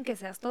y quieren que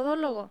seas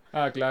todólogo.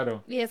 Ah,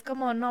 claro. Y es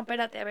como, no,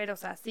 espérate, a ver, o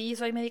sea, sí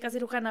soy médica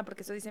cirujana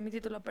porque eso dice mi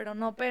título, pero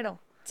no,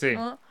 Sí,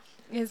 ¿no?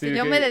 sí,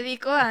 Yo me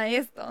dedico a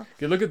esto.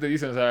 ¿qué es lo que te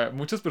dicen? O sea,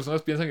 muchas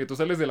personas piensan que tú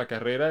sales de la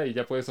carrera y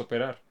ya puedes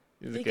operar.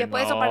 Y es de Y que que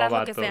puedes no, operar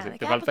lo que vato, sea. si De te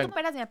que, pues tú faltan.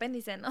 operas mi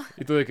apéndice, ¿no?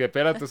 Y tú de que,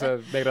 espérate, o sea,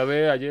 me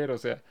gradué ayer, o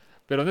sea.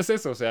 Pero no es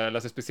eso, o sea,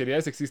 las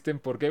especialidades existen,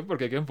 ¿por qué?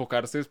 Porque hay que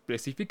enfocarse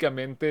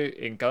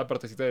específicamente en cada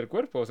partecita del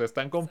cuerpo. O sea, es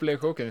tan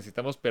complejo que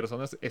necesitamos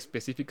personas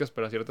específicas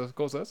para ciertas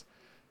cosas.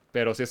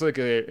 Pero si eso de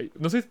que,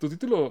 no sé, tu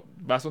título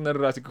va a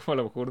sonar así como a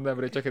lo mejor una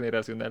brecha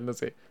generacional, no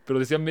sé. Pero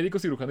decía médico,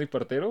 cirujano y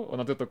partero, ¿o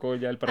no te tocó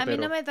ya el A mí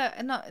no partero?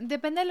 me... No,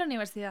 depende de la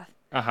universidad.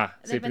 Ajá,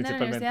 sí, Depende de la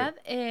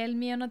principalmente. universidad. El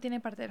mío no tiene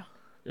partero.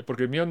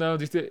 Porque el mío nada más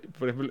dice,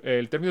 por ejemplo,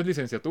 el término es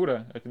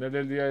licenciatura. Al final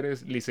del día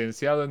eres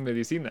licenciado en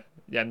medicina.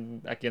 Ya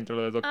aquí entra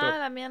lo de doctor. Ah,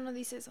 la mía no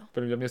dice eso.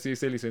 Pero la mía sí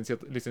dice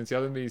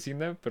licenciado en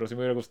medicina, pero sí me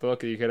hubiera gustado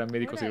que dijera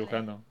médico Órale.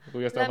 cirujano.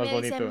 Hubiera estado La más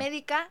mía dice bonito.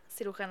 médica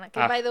cirujana. Que,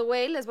 Ah, by the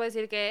way, les voy a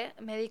decir que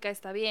médica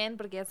está bien,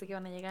 porque ya sé que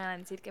van a llegar a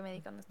decir que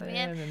médico no está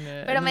bien.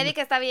 Pero no, no.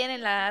 médica está bien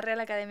en la Real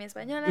Academia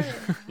Española.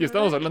 Y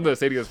estamos hablando de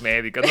series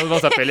médicas. No nos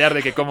vamos a pelear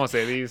de que cómo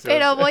se dice. O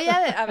Pero sea, voy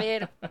a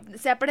ver,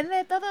 se aprende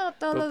de todo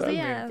todos los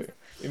días. totalmente.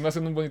 Y más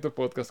en un bonito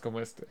podcast como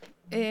este.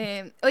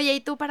 Oye,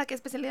 ¿y tú para qué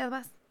especialidad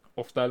vas?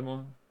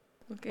 Oftalmo.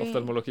 Ok.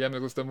 Oftalmología me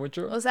gusta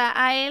mucho. O sea,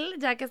 a él,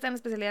 ya que está en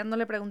especialidad, no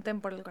le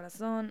pregunten por el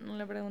corazón, no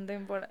le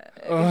pregunten por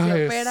que si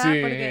Ay, opera, sí,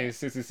 porque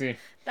sí, sí, sí.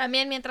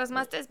 también mientras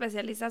más te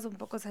especializas, un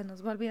poco se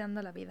nos va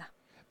olvidando la vida.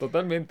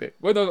 Totalmente.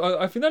 Bueno,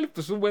 al final,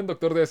 pues un buen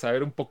doctor debe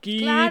saber un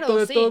poquito Claro,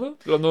 de sí, todo,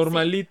 lo sí.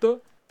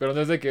 normalito, pero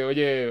no es de que,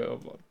 oye,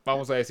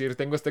 vamos a decir,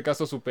 tengo este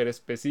caso súper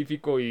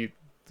específico y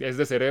es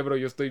de cerebro,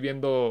 yo estoy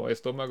viendo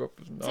estómago.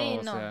 Pues no, Sí,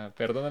 o no. sea,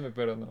 perdóname,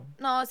 pero no.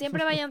 No,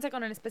 siempre váyanse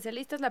con el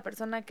especialista, es la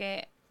persona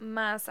que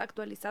más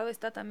actualizado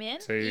está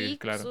también Sí, y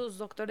claro. sus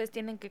doctores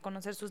tienen que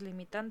conocer sus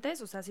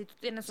limitantes. O sea, si tú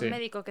tienes un Sí,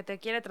 médico que te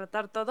quiere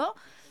tratar todo,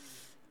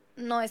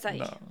 no es ahí.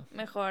 no.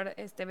 Mejor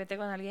vete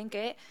con alguien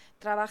que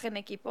trabaje en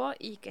equipo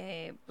y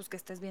que pues que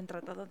estés bien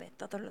tratado de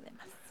todo lo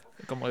demás.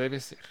 Como debe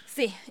ser.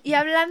 Sí, y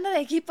hablando de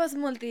equipos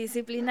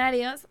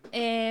multidisciplinarios,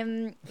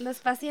 los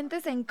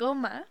pacientes en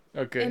coma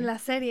Ok. en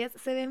las series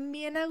se ven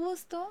bien a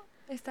gusto,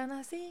 están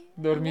así, a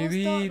gusto,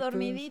 Dormiditos.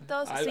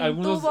 dormiditos, sin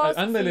Algunos, tubos,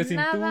 ándale, sin sin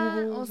nada,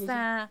 o tubos. O sea,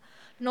 sea,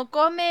 no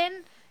comen,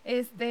 no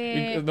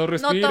no toman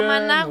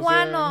respiran, o agua,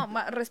 sea,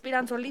 no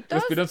respiran solitos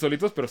respiran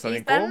solitos, pero están y en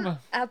están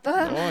coma. a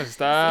toda No, madre. Sí,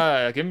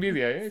 está. Qué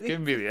envidia, ¿eh? Qué sí, sí.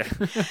 envidia.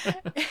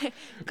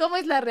 ¿Cómo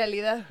es la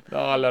realidad?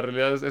 No, la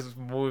realidad es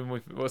muy,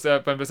 muy. O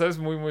sea, para empezar, es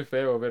muy, muy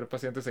feo ver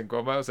pacientes en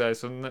coma. O sea,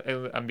 son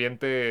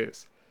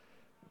ambientes,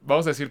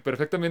 vamos a decir,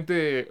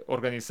 perfectamente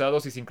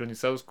organizados y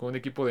sincronizados con un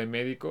equipo de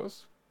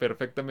médicos,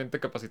 perfectamente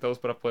capacitados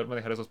para poder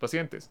manejar a esos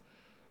pacientes.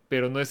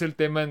 Pero no es el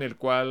tema en el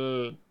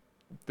cual,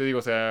 te digo,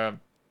 o sea,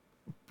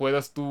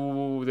 puedas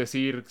tú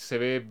decir se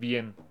ve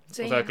bien. O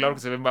Sí, sea, claro no.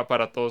 que se ve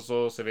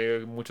aparatoso, se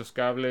ve muchos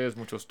cables,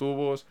 muchos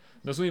tubos.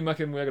 No es una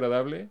imagen muy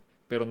agradable,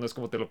 pero no es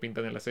como te lo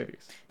pintan en las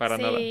series. Para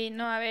nada. Sí,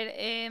 no, a ver,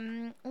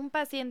 un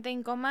paciente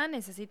en coma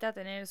necesita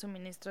tener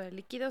suministro de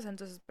líquidos,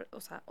 entonces,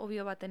 o sea,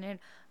 obvio va a tener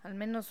al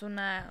menos un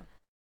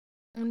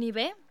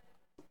IV.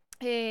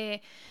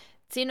 Eh,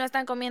 si no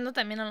están comiendo,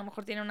 también a lo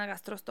mejor tienen una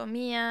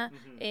gastrostomía.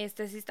 Ujú.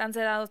 Si están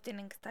sedados,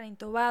 tienen que estar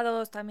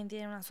intubados. También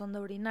tienen una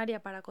sonda urinaria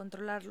para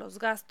controlar los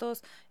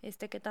gastos,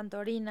 qué tanto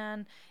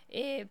orinan.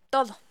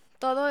 Todo.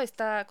 Todo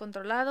está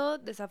controlado,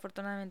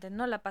 desafortunadamente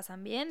no la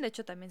pasan bien, de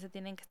hecho también se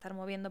tienen que estar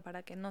moviendo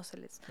para que no se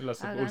les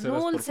Las hagan úlceras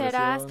por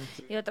úlceras presión.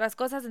 Sí. y otras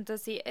cosas,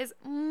 entonces sí, es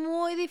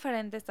muy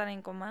diferente estar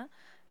en coma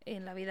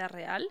en la vida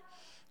real.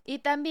 Y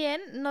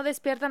también no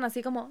despiertan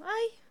así como,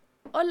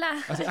 ay, hola,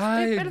 Así, estoy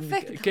ay,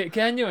 perfecto.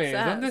 ¿qué año O es?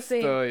 sea, ¿Dónde sí,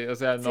 estoy? O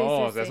sea, sí, no,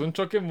 sí, o sea, es sí. un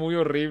choque muy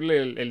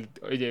horrible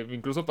oye,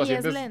 incluso Y es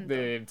pacientes lento.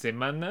 de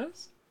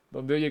semanas,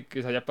 donde, oye,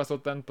 que ya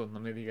pasó tanto, no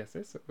me digas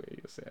eso,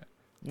 güey, o sea,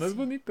 no es Sí.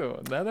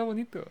 bonito, nada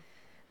bonito.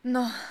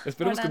 No,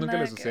 Esperemos que para nunca le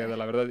nada que suceda, ver.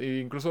 la verdad, e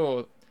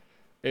incluso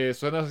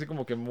suena así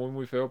como que muy,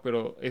 muy feo,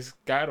 pero es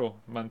caro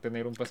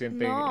mantener un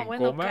paciente No, en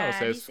bueno, coma, o sea,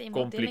 es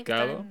carísimo. Tiene que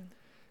estar complicado. en...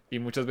 Y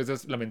muchas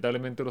veces,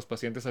 lamentablemente, los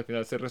pacientes al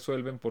final se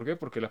resuelven. ¿Por qué?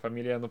 Porque la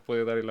familia no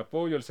puede dar el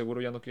apoyo, el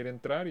seguro ya no quiere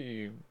entrar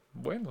y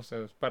bueno, o sea,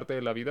 es parte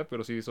de la vida,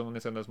 pero sí son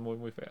escenas muy,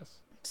 muy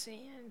feas.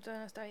 Sí, en toda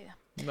nuestra vida.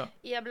 No,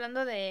 Y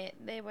hablando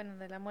bueno,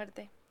 de la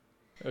muerte.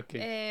 ok.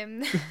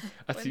 em,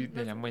 Así bueno,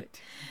 de la no sé, muerte.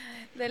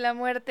 de la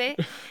muerte.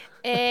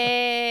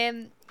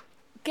 em,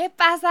 ¿Qué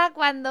pasa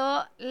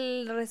cuando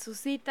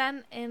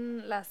resucitan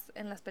en las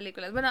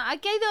películas? Bueno,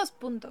 aquí hay dos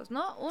puntos,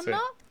 ¿no? Sí. Uno,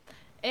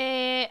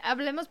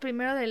 hablemos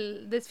primero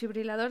del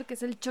desfibrilador, que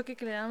es el choque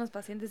que le dan a los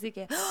pacientes y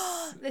que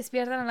 ¡oh!,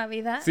 despiertan a la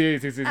vida. Sí,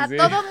 sí, sí, sí, A sí.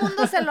 todo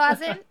mundo se lo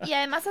hacen y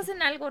además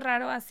hacen algo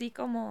raro, así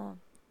como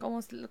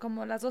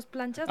las dos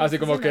planchas. Así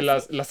como hacen que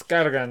las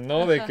cargan,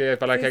 ¿no? De Ajá. que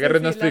para Sí, que sí,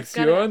 agarren sí, más las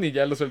fricción cargan. y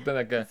ya lo sueltan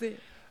acá. Sí.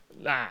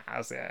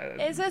 O sea,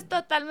 Eso es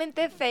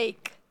totalmente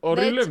fake. De hecho,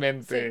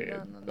 horriblemente. sí,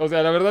 no. O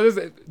sea, la verdad es,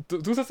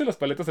 ¿tú usaste las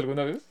paletas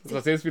alguna vez? O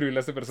sea, ¿sí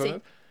desfibrilaste personas?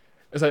 Sí.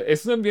 O sea,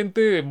 es un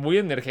ambiente muy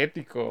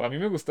energético. A mí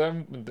me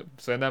gustaban,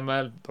 suena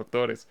mal,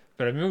 doctores,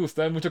 pero a mí me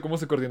gustaba mucho cómo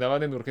se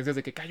coordinaban en urgencias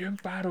de que cayó en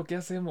paro, ¿qué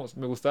hacemos?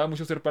 Me gustaba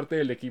mucho ser parte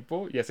del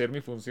equipo y hacer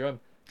mi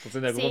función. Entonces,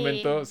 en algún Sí,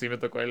 momento sí me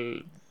tocó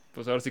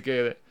pues ahora sí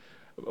que,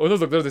 unos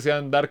doctores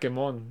decían dar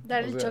quemón,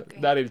 dar o el sea, choque.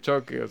 dar el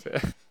choque, o sea.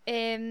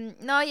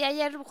 No, y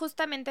ayer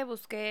justamente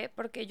busqué,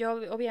 porque yo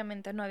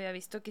obviamente no había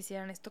visto que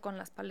hicieran esto con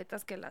las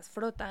paletas que las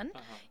frotan,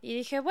 Ajá. y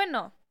dije,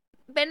 bueno,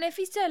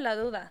 beneficio de la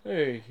duda.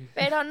 Ey.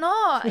 Pero no,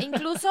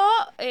 incluso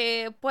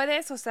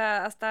puedes, o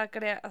sea, hasta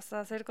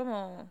hacer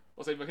como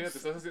O sea, imagínate,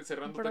 pues, estás un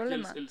cerrándote aquí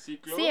problema. el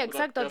ciclo. Sí,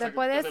 exacto, te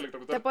puedes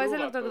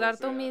electrocutar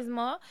tú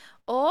mismo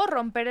o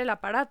romper el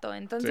aparato. Sí.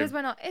 Entonces,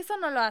 bueno, eso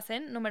no lo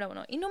hacen, número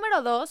uno. Y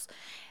número dos,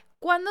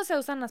 ¿cuándo se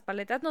usan las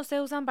paletas? No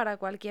se usan para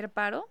cualquier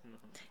paro,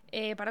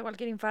 para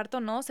cualquier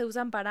infarto, no. Se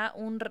usan para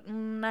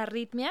una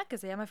arritmia que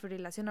se llama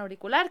fibrilación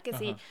auricular, que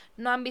si Ajá.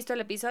 no han visto el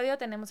episodio,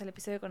 tenemos el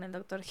episodio con el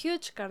doctor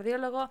Hughes,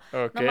 cardiólogo.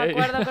 Ok. No me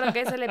acuerdo, creo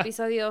que es el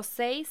episodio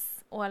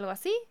 6 o algo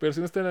así. Pero si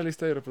no está en la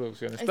lista de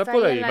reproducción, está Está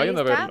por ahí ahí, en la vayan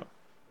a lista. verlo.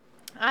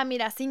 Ah,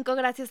 mira, 5,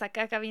 gracias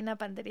acá, Cabina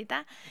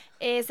Panterita.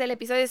 Es el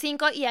episodio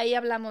 5 y ahí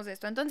hablamos de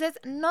esto. Entonces,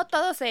 no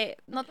todo se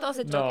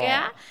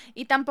choquea No.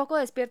 y tampoco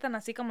despiertan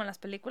así como en las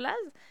películas.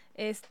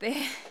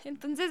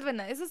 Entonces,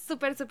 bueno, eso es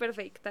súper, súper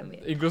fake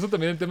también. Incluso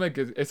también el tema de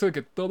que eso de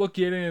que todo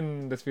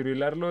quieren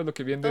desfibrilarlo, es lo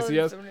que bien Todo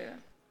decías. destruido.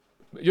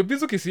 Yo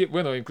pienso que sí,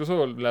 bueno,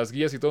 incluso las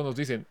guías y todo nos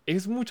dicen,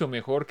 es mucho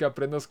mejor que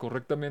aprendas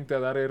correctamente a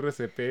dar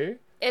RCP.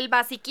 El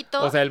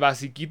basiquito. O sea, el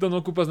basiquito no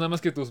ocupas nada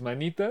más que tus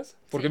manitas.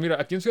 Porque Sí. mira,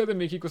 aquí en Ciudad de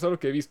México es algo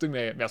que he visto y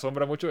me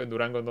asombra mucho. En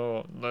Durango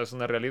no es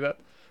una realidad.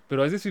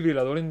 Pero hay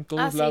desfibrilador en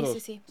todos Sí, lados. sí,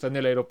 sí. O sea, en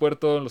el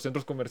aeropuerto, en los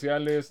centros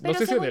comerciales. No Pero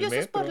sé si en según el yo eso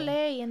es por metro.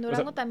 ley. En O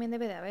Durango sea, también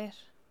debe de haber.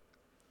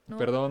 ¿No?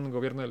 perdón,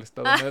 gobierno del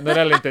estado. No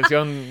era la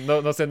intención,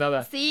 no sé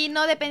nada. Sí,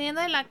 no, dependiendo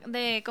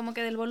de como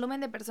que del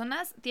volumen de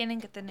personas, tienen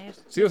que tener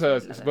Sí, o sea,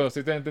 desfibrilador. bueno,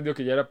 sí te he entendido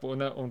que ya era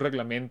un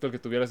reglamento el que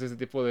tuvieras ese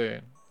tipo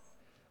de,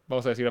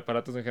 vamos a decir,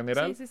 aparatos en Sí,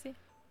 general. sí, sí.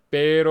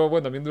 Pero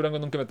bueno, a mí en Durango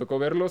nunca me tocó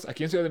verlos.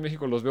 Aquí en Ciudad de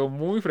México los veo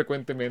muy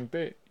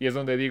frecuentemente y es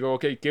donde digo,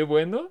 ok, qué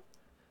bueno,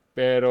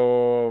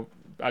 pero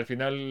al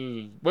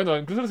final, bueno,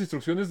 incluso las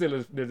instrucciones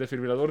del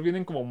desfibrilador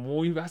vienen como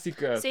muy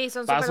básicas. Sí,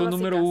 son súper Paso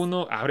número básicas.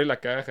 1, abre la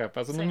caja.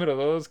 Paso Sí. número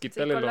 2, Sí,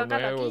 quítale lo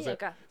colócalo nuevo. aquí O y sea,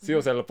 acá. sí,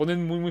 o sea, lo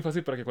ponen muy, muy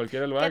fácil para que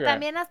cualquiera lo Que haga.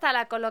 también hasta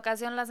la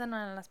colocación la hacen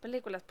en las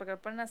películas, porque lo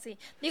ponen así.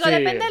 Digo, Sí.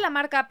 depende de la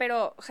marca,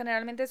 pero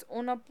generalmente es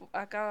uno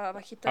acá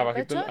abajito del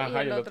Abajito, pecho y ajá,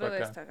 y el el otro otro de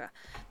acá. esta acá.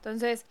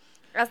 Entonces,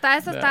 hasta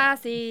eso Nah. está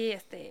así,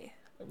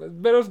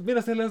 Pero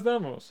mira, se las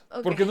damos.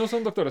 Ok. Porque no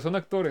son doctores, son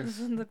actores.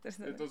 son doctores.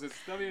 Entonces,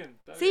 está bien.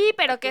 Sí,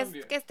 pero que actúan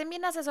bien. estén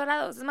bien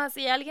asesorados. Es más,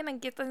 si alguien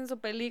aquí está haciendo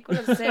su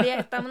película, su serie,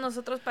 estamos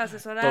nosotros para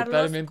asesorarlos.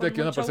 Totalmente, con aquí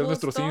van a mucho pasar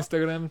nuestros gusto.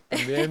 Instagram,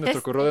 también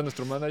nuestro correo de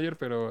nuestro manager,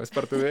 pero es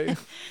parte de ello.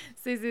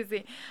 Sí, sí,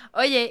 sí.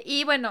 Oye,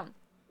 y bueno,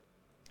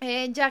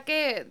 ya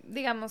que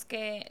digamos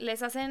que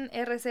les hacen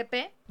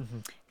RCP,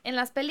 en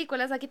las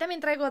películas, aquí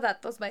también traigo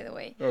datos, by the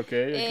way.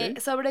 Ok.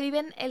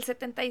 Sobreviven el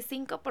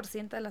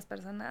 75% de las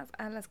personas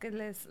a las que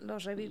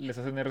los reviven. ¿Les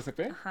hacen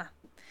RCP? Ajá.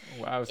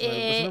 Wow,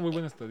 es una muy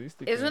buena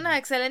estadística. Es una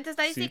excelente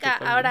estadística.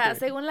 Sí, Ahora, totalmente.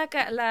 según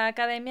la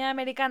Academia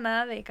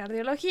Americana de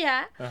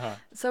Cardiología, Ajá.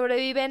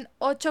 sobreviven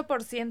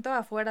 8%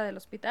 afuera del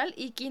hospital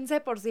y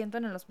 15%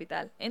 en el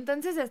hospital.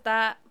 Entonces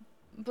está,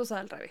 pues,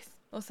 al revés.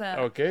 O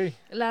sea, Ok.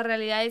 la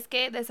realidad es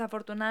que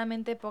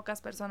desafortunadamente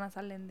pocas personas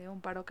salen de un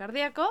paro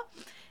cardíaco.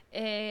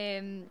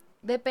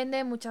 Depende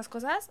de muchas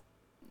cosas.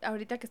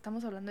 Ahorita que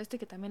estamos hablando de esto y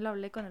que también lo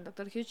hablé con el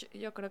doctor Hughes,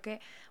 yo creo que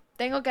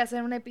tengo que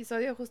hacer un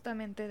episodio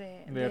justamente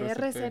de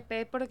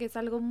RCP porque es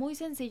algo muy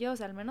sencillo, o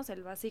sea, al menos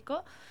el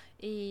básico,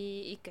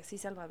 y que sí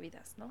salva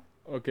vidas, ¿no?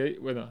 Ok,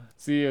 bueno,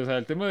 sí, o sea,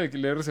 el tema de que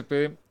el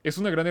RCP es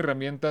una gran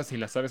herramienta si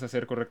la sabes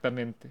hacer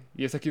correctamente.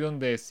 Y es aquí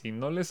donde si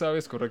no le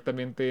sabes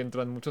correctamente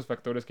entran muchos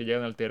factores que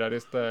llegan a alterar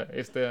esta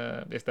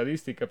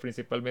estadística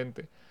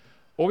principalmente.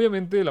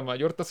 Obviamente la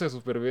mayor tasa de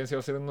supervivencia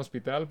va a ser en un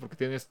hospital porque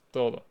tienes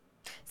todo.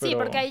 Sí, Pero...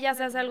 porque ahí ya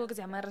se hace algo que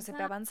se llama RCP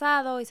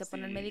avanzado y se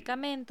ponen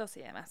medicamentos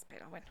y demás,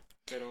 pero bueno.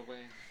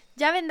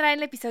 Ya vendrá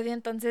el episodio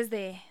entonces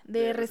de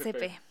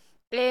RCP.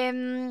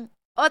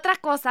 Otra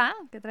cosa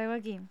que traigo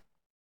aquí.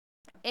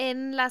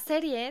 En las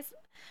series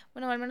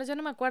Bueno, al menos yo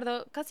no me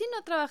acuerdo, casi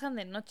no trabajan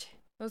de noche.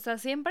 O sea,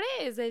 siempre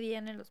es de día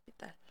en el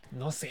hospital.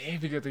 No sé,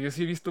 fíjate, yo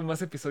sí he visto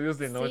más episodios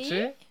de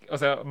 ¿Sí? noche. O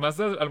sea, más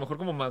a lo mejor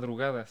como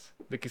madrugadas.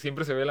 De que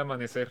siempre se ve el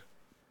amanecer.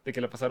 De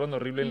que la pasaron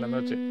horrible en la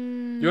noche.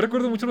 Yo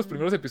recuerdo mucho los Mm,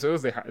 primeros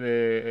episodios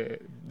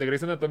de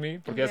Grey's Anatomy,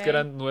 porque ya es que ok.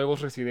 eran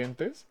nuevos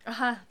residentes.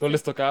 Ajá, Entonces sí.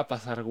 les tocaba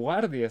pasar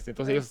guardias.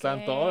 Entonces ellos Ok,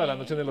 estaban toda la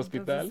noche en el entonces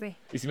hospital. sí.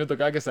 Y sí me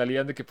tocaba que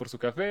salían de que por su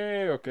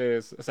café o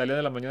que salían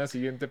a la mañana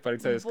siguiente para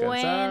irse a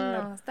descansar.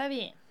 Bueno, está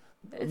bien.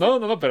 Ese- No,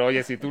 no, no, pero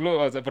oye, si tú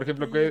o sea, por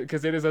ejemplo, y, ¿qué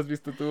series has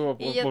visto tú o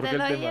y yo por te qué el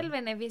doy tema? el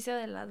beneficio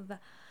de la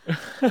duda.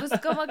 Pues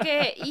como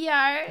que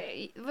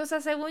o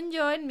sea, según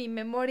yo, en mi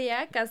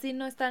memoria, casi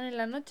no están en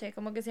la noche.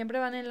 Como que siempre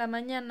van en la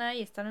mañana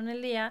y están en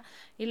el día.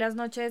 Y las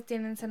noches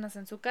tienen cenas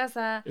en su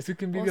casa. Es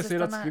que O envidia se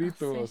ser están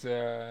adscrito, o sí,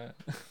 sea,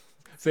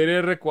 ser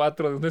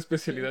R4 de una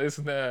sí, especialidad es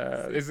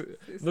una... sí,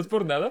 sí, no es sí,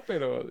 por sí. nada,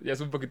 pero ya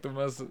es un poquito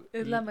más...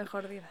 Es la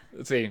mejor vida.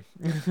 Sí,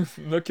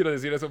 no quiero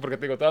decir eso porque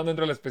te digo, todavía no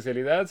entro a la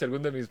especialidad. Si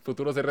alguno de mis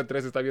futuros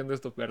R3 está viendo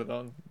esto,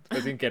 perdón,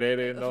 fue sin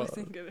querer, Fue no,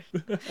 sin querer.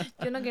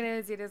 Yo no quería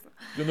decir eso.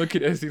 yo no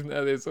quería decir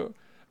nada de eso.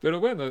 Pero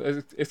bueno,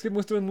 es que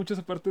muestran mucho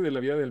esa parte de la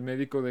vida del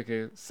médico de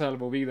que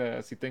salvo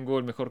vidas y tengo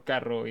el mejor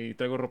carro y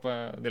traigo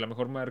ropa de la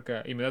mejor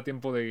marca y me da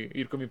tiempo de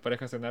ir con mi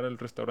pareja a cenar al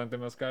restaurante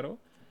más caro.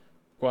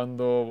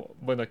 Cuando,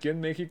 bueno, aquí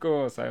en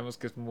México sabemos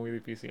que es muy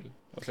difícil.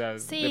 O sea,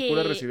 de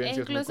pura Sí, e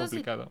residencia es muy incluso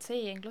si, complicado. sí,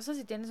 incluso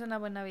si tienes una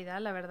buena vida,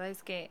 la verdad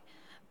es que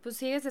pues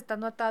sigues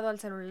estando atado al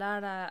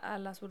celular, a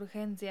las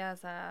urgencias,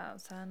 o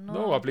sea,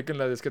 No, no, apliquen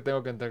la de es que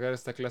tengo que entregar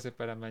esta clase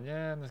para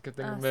mañana, es que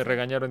me sí,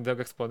 regañaron y tengo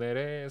que exponer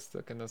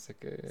esto, que no sé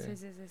qué. sí,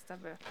 sí, sí, está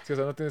peor. Sí, o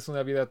sea, no tienes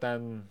una vida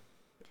tan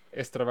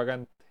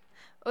extravagante.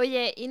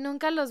 Oye, y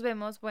nunca los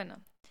vemos,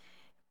 bueno,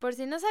 por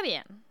si no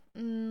sabían,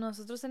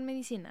 nosotros en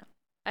medicina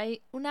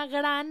hay una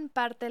gran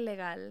parte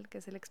legal, que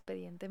es el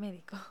expediente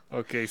médico,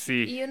 Ok,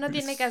 sí. y uno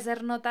tiene que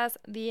hacer notas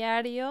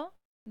diario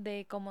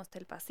de cómo está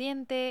el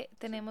paciente,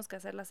 tenemos que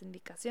hacer las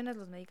indicaciones,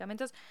 los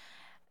medicamentos.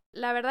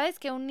 La verdad es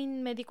que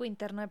médico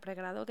interno de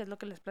pregrado, que es lo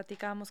que les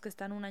platicábamos que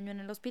están un año en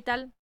el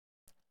hospital,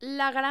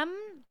 la gran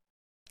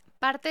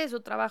parte de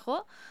su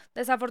trabajo,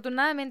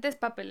 desafortunadamente, es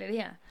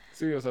papelería.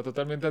 Sí, o sea,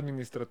 totalmente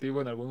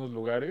administrativo en algunos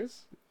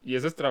lugares. Y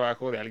ese es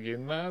trabajo de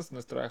alguien más, no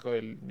es trabajo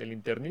del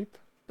internito.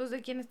 Pues,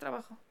 ¿de quién es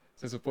trabajo?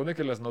 Se supone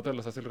que las notas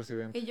las hace el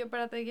residente. Y yo,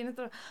 espérate, ¿de quién es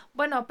trabajo?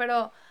 Bueno,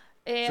 pero,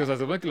 Sí, eh, o sea,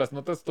 se supone que las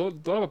notas, toda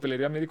la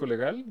papelería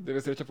médico-legal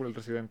debe ser hecha por el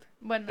residente.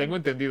 bueno, Tengo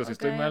entendido, si ok,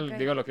 estoy mal, ok.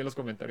 díganlo aquí en los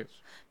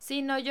comentarios.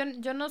 Sí, no, yo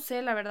no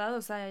sé, la verdad,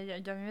 o sea, a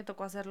mí me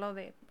tocó hacerlo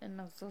en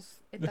las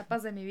dos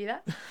etapas de mi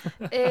vida.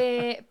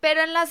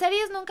 Pero en las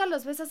series nunca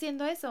los ves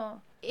haciendo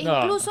eso.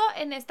 No, Incluso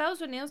en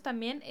Estados Unidos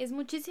también es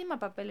muchísima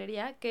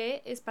papelería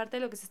que es parte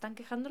de lo que se están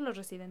quejando los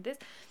residentes,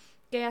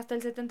 que hasta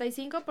el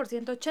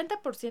 75%,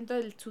 80%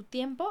 de su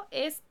tiempo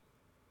es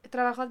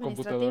trabajo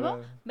administrativo,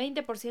 computadora.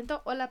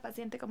 20% hola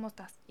paciente, ¿cómo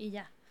estás? Y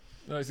ya.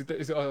 No,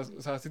 o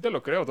sea, sí te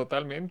lo creo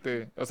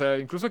totalmente. O sea,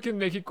 incluso aquí en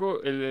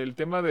México, el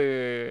tema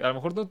de, a lo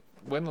mejor no,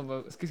 bueno, no,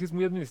 es que sí es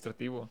muy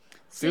administrativo.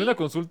 Si hay ¿Sí? una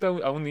consulta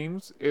a un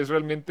IMSS, es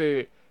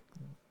realmente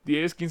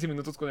 10, 15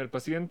 minutos con el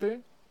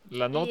paciente,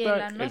 la Y nota,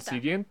 la el nota.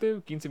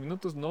 siguiente, 15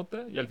 minutos,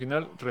 nota, y al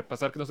final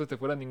repasar que no se te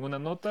fuera ninguna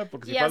nota,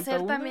 porque si Y falta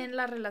hacer una, también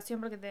la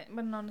relación, porque,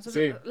 bueno,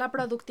 nosotros, sí, la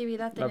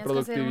productividad, la tenías que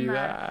hacer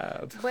una.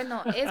 productividad.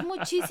 Bueno, es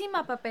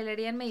muchísima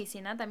papelería en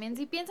medicina. También,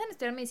 si piensan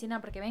estudiar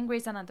medicina, porque ven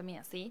Grey's Anatomy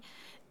así,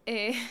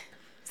 eh,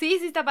 sí,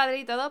 sí está padre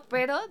y todo,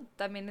 pero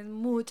también es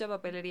mucha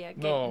papelería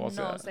que No, o no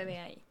sea, se ve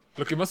ahí.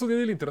 lo que más odié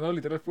del internado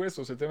literal fue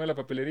eso, o sea, el tema de la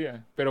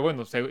papelería. Pero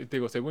bueno, te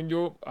digo, según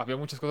yo, había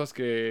muchas cosas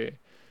que...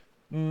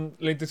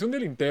 la intención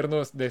del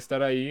interno de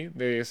estar ahí,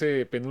 de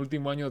ese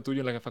penúltimo año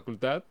tuyo en la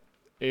facultad,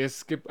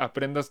 es que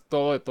aprendas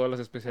todo de todas las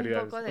Un poco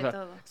especialidades. O de sea,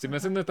 todo. se me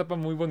hace Ajá. una etapa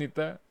muy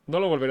bonita. No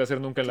lo volveré a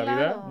hacer nunca en la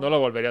vida. No Claro. lo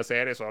volveré a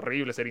hacer, es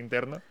horrible ser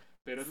interno.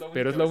 Pero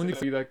es la única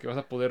vida que vas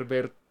a poder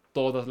ver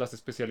todas las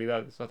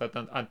especialidades. O sea,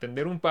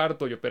 atender un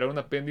parto y operar un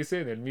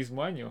apéndice en el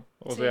mismo año.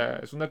 O Sí, sea,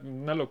 es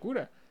una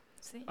locura.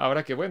 sí.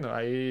 Ahora que bueno,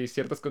 hay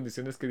ciertas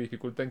condiciones que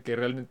dificultan que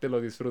realmente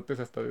lo disfrutes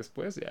hasta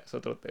después, ya es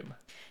otro tema.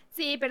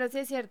 Sí, pero sí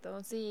es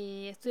cierto.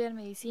 Si estudian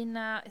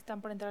medicina,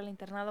 están por entrar al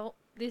internado,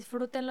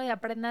 disfrútenlo y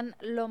aprendan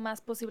lo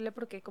más posible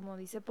porque como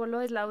dice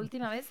Polo, es la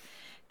última vez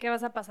que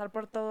vas a pasar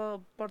por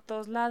todo, por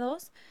todos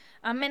lados.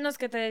 A menos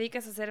que te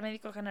dediques a ser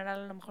médico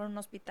general, a lo mejor en un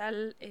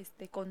hospital,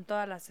 con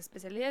todas las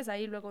especialidades,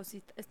 ahí luego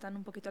sí están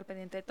un poquito al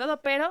pendiente de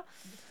todo, pero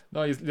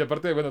No, y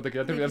aparte, bueno, te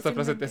quería terminar esa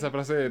difícilmente.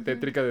 frase Ujú.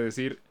 tétrica de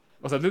decir,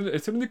 o sea,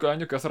 es el único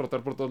año que vas a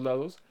rotar por todos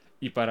lados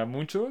y para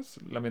muchos,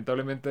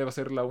 lamentablemente, va a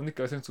ser la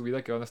única vez en su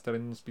vida que van a estar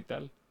en un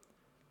hospital.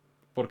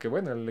 Porque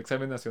bueno, el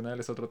examen nacional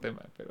es otro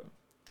tema, pero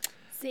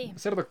Sí,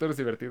 ser doctor es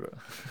divertido.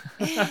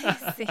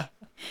 sí.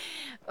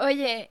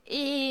 Oye,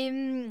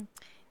 y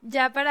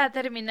ya para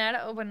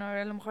terminar, o bueno,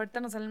 a lo mejor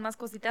ahorita nos salen más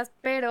cositas,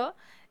 pero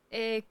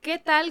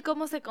 ¿qué tal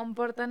cómo se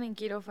comportan en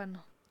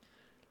quirófano?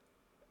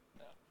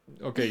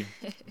 Ok,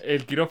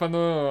 el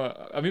quirófano,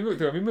 a mí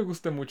me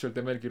gusta mucho el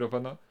tema del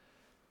quirófano,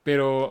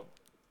 pero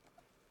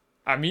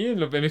a mí, en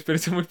mi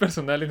experiencia muy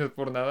personal y no es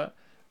por nada,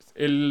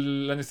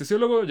 el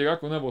anestesiólogo llegaba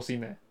con una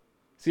bocina.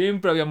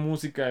 Siempre había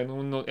música en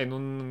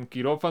un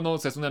quirófano, o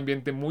sea, es un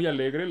ambiente muy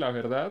alegre, la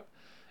verdad.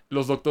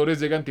 Los doctores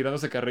llegan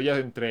tirándose carrillas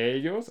entre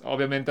ellos,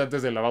 obviamente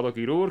antes del lavado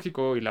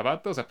quirúrgico y la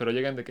bata, o sea, pero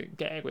llegan de que,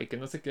 ¿qué, güey? Que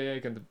no sé qué,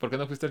 ¿por qué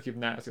no fuiste al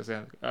gimnasio? O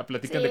sea,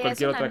 platican Sí, de es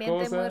cualquier un otra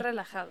ambiente muy cosa.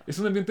 relajado. Es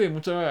un ambiente de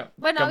mucha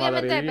Bueno,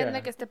 obviamente depende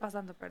de qué camaradería. esté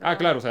pasando, Ah, pero...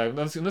 claro, o sea,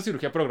 una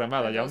cirugía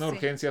programada, ya Pero una sí,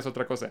 urgencia es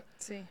otra cosa.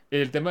 sí.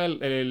 El tema,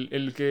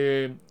 el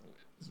que,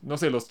 no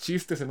sé, los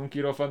chistes en un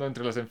quirófano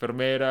entre las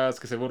enfermeras,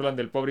 que se burlan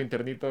del pobre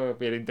internito,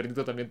 y el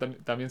internito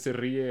también se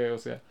ríe, o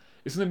sea,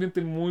 es un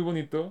ambiente muy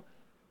bonito,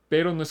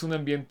 pero no es un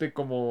ambiente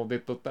como de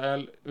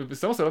total...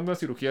 Estamos hablando de una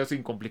cirugía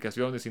sin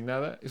complicaciones, sin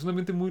nada. Es un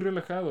ambiente muy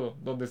relajado,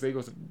 donde se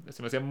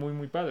me hacía muy,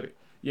 muy padre.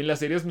 Y en las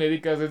series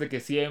médicas, desde que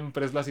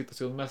siempre es la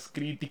situación más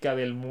crítica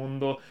del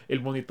mundo,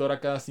 el monitor a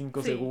cada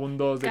 5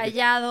 segundos, de que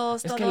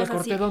Callados, es que le todos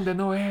corté así. donde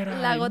no era,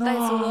 La y gota de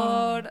no.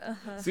 sudor.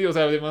 Ajá. Sí, o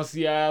sea,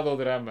 demasiado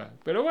drama.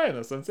 Pero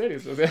bueno, son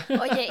series, o sea.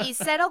 Oye, y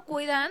cero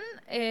cuidan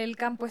el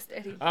campo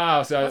estéril. Ah,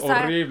 o sea, O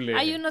sea,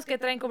 hay horrible. unos que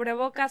traen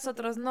cubrebocas,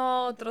 otros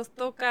no, otros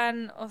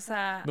tocan, o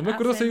sea, No me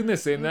acuerdo si hay una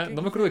hacen lo escena, que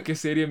no me acuerdo de quisieran. qué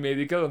serie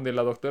médica donde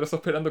la doctora está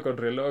operando con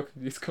reloj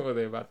y es como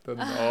de vato,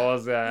 no, Ah, o ¿en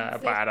sea,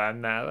 serio? para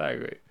nada,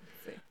 güey.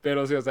 Sí.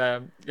 Pero sí, o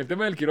sea, el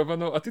tema del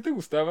quirófano, ¿a ti te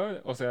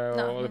gustaba? O sea,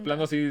 No, o de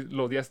plano nunca. así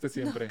lo odiaste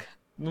siempre. Nunca.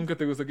 Nunca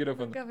te gustó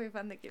quirófano. Nunca fui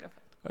fan de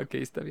quirófano. Ok,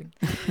 está bien.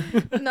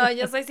 No,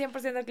 yo soy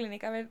 100%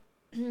 clínica. A ver,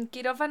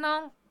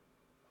 quirófano,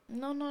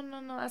 no, no,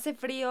 no, no. Hace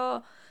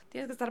frío,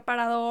 tienes que estar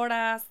parado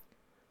horas.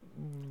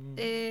 Mm,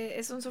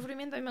 Es un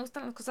sufrimiento. A mí me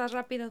gustan las cosas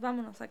rápidas.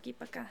 Vámonos, aquí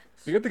para acá.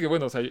 Fíjate que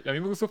bueno, o sea, a mí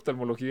me gusta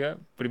oftalmología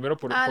primero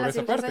Ah, por las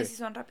esa cirugías ahí parte. sí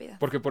son rápidas.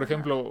 Porque, por Ajá.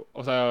 ejemplo,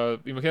 o sea,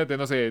 imagínate,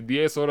 no sé,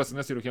 10 horas en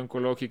una cirugía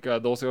oncológica,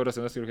 12 horas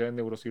en una cirugía de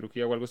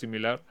neurocirugía o algo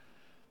similar.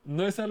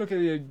 No es algo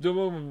que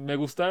yo me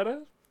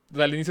gustara. O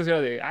sea, al inicio sí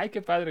era de, ay,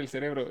 qué padre el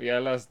cerebro. Y a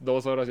las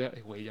 2 horas ya,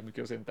 "Ay, güey, ya me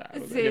quiero sentar.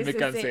 O sea, ya Sí, me sí, sí.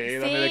 cansé,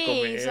 dame de Sí,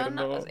 comer, son,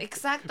 ¿no?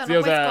 exacto, Sí, no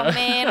o puedes sea,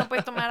 comer, no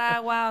puedes tomar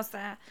agua, o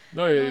sea,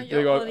 no, no, te yo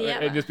digo,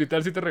 en mi odiaba.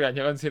 hospital sí te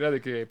regañaban si era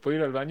de que puedo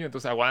ir al baño,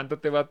 entonces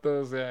aguántate,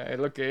 vato, o sea, es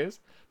lo que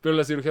es. Pero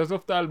las cirugías de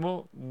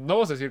oftalmo, no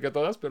vas a decir que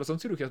todas, pero son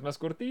cirugías más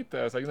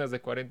cortitas. Hay unas de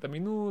 40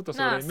 minutos,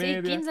 hora No, y sí,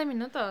 media. 15 Y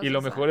minutos, o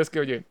lo sea, mejor es que,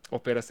 oye,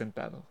 operas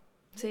sentado.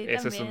 sí,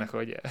 Eso es una también.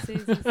 joya. Sí,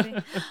 sí,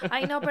 sí.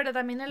 Ay, no, pero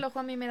también el ojo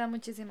a mí me da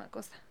muchísima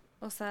cosa.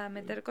 O sea,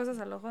 meter cosas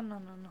al ojo, no,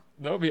 no, no.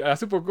 No,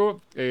 hace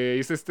poco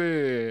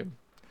hice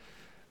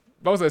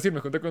vamos a decir, me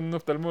junté con un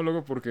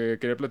oftalmólogo porque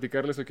quería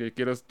platicarles o que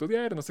quiero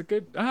estudiar, no sé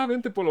qué. Ah,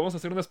 vente, Polo, vamos a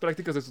hacer unas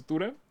prácticas de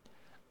sutura.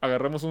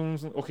 Agarramos un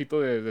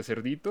ojito de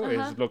cerdito, es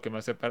Ajá. lo que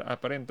más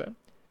aparenta.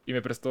 Y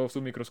me prestó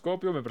su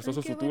microscopio, me prestó Ay,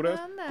 sus qué suturas.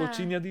 buena onda.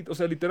 Cochinadito, o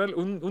sea, literal,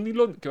 un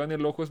hilo que va en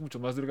el ojo es mucho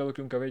más delgado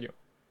que un cabello.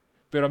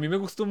 Pero a mí me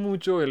gustó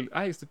mucho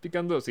ay, estoy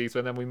picando. Sí,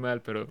 suena muy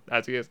mal, pero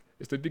así es.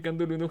 Estoy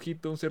picándole un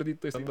ojito, un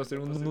cerdito, estando hacer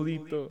un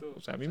nudito. O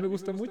sea, a mí me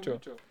gusta mucho.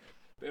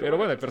 Pero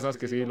bueno, hay personas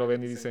que sí lo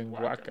ven y dicen,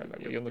 guácala,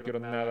 güey, yo no quiero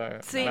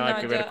nada, Sí, nada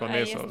no, que yo, ver con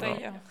ahí eso, estoy ¿no?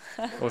 yo.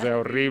 O sea,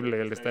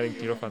 horrible el estar en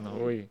quirófano,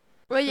 uy.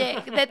 Oye,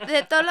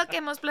 de todo lo que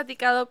hemos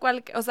platicado,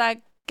 o sea,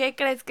 ¿qué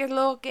crees que es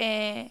lo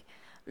que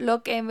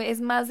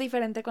es más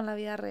diferente con la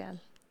vida real?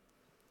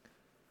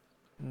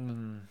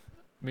 Mm,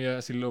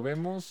 Mira, si lo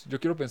vemos, yo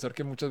quiero pensar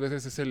que muchas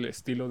veces es el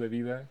estilo de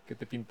vida que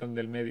te pintan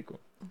del médico.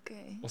 Ok.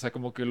 O sea,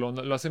 como que lo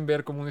hacen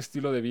ver como un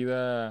estilo de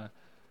vida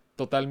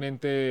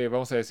totalmente,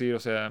 vamos a decir, o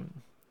sea,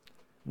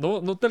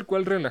 no tal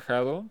cual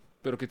relajado,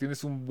 pero que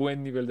tienes un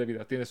buen nivel de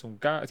vida. Tienes un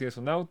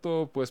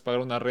auto, puedes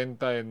pagar una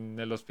renta en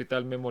el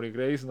hospital Memory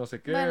Grace, no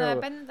sé qué. Bueno,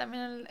 depende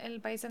también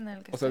el país en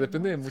el que O sea, estés,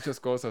 depende ¿no? de muchas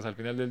cosas al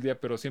final del día,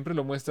 pero siempre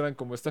lo muestran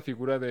como esta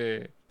figura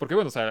de... Porque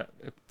bueno, o sea,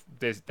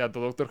 tanto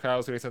Doctor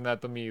House, Grey's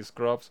Anatomy,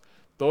 Scrubs,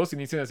 todos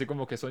inician así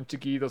como que son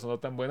chiquitos o no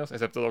tan buenos,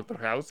 excepto Doctor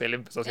House. Él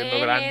empezó siendo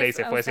Él grande y es,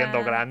 se o fue siendo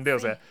sea, grande, o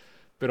sí. sea,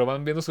 pero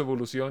van viendo su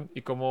evolución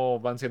y cómo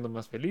van siendo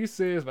más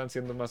felices, van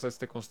siendo más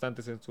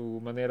constantes en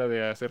su manera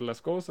de hacer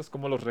las cosas,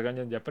 cómo los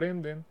regañan y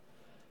aprenden.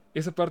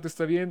 Esa parte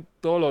está bien,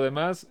 todo lo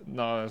demás,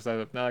 no, o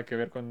sea, nada que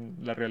ver con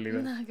la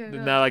realidad. Nada que ver con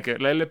la Nada que realidad.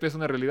 ver. ¿La LP es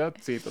una realidad?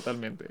 Sí,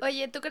 totalmente.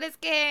 Oye, ¿tú crees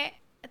que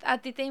a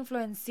ti te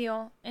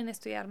influenció en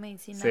estudiar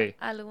medicina Sí.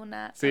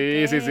 alguna? Ok.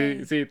 Sí, sí,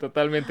 sí, sí,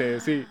 totalmente,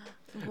 sí.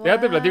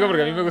 Déjate platico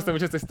porque a mí me gusta Wow.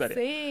 mucho esta historia.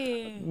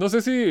 Sí. No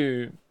sé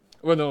si,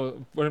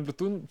 bueno, por ejemplo,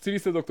 tú sí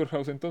viste Doctor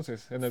House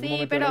entonces, en algún Sí,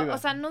 momento de la pero, o vida.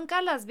 sea,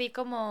 nunca las vi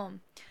como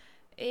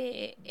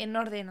en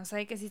orden, o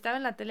sea, que si estaba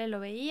en la tele lo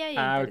veía y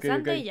Ah, ok,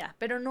 interesante y ok. ya,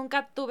 pero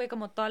nunca tuve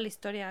como toda la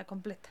historia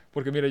completa.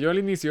 Porque mire, yo al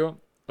inicio,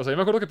 o sea, yo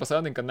me acuerdo que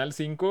pasaban en Canal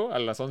 5 a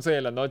las 11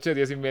 de la noche,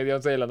 10 y media,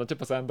 11 de la noche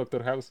pasaban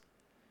Doctor House.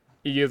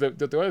 Y yo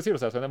te voy a decir, o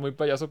sea, suena muy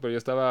payaso, pero yo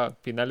estaba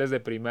finales de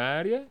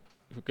primaria,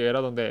 que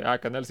era donde,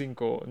 Canal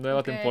 5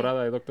 nueva Ok.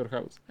 temporada de Doctor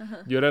House.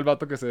 Ajá. Yo era el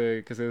vato que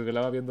se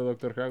desvelaba viendo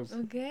Doctor House,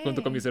 Ok.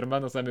 junto con mis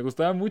hermanos. O sea, me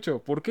gustaba mucho.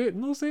 ¿Por qué?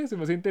 No sé, se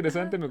me hacía Ajá,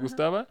 interesante, me ajá.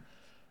 gustaba.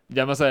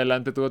 Ya más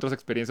adelante tuve otras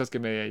experiencias que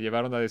me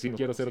llevaron a decir,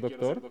 quiero ser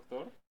doctor.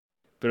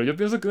 Pero yo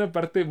pienso que una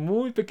parte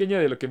muy pequeña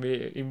de lo que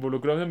me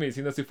involucró en la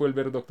medicina sí fue el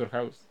ver Doctor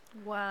House.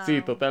 Sí,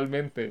 Wow.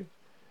 totalmente.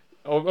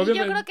 Y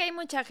yo creo Obviamente, que hay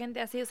mucha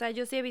gente así, o sea,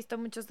 yo sí he visto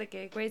muchos de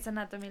que Grey's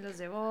Anatomy los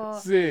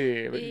llevó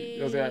sí,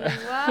 o sea, y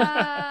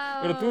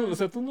pero tú, o wow.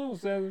 sea, tú no, o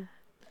sea,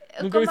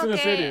 Nunca viste como una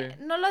que serie.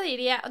 no lo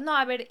diría, no,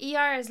 a ver,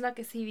 ER es la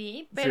que sí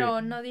vi, pero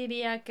Sí. no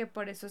diría que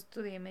por eso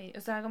estudié medicina,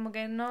 o sea, como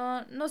que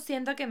no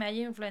siento que me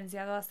haya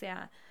influenciado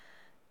hacia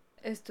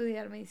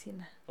estudiar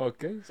medicina.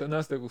 Ok, o sea, nada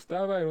más te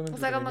gustaba, era un O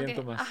sea, como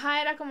entretenimiento que, más.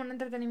 ajá, era como un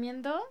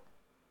entretenimiento.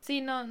 Sí,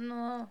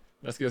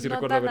 Es que yo sí no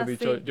recuerdo tan haber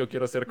dicho, así. yo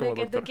quiero ser De como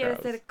que tú Doctor quieres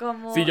House. ser Sí,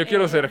 como yo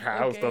quiero ser ella,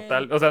 House, ok.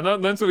 total. O sea,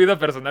 no en su vida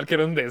personal, que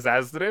era un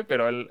desastre,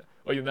 pero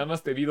oye, nada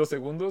más te vi 2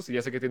 segundos y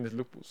ya sé que tienes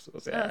lupus. O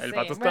sea, Ah, el sí,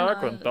 vato estaba bueno,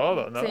 con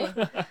todo, ¿no? sí,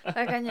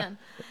 está cañón.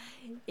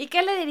 ¿Y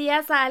qué le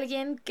dirías a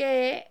alguien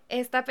que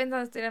está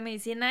pensando estudiar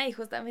medicina y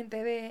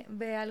justamente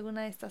ve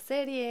alguna de estas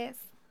series?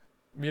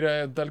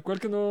 Mira, tal cual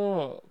que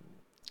no.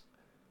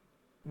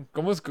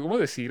 ¿Cómo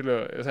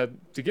decirlo? O sea,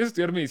 si quieres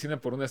estudiar medicina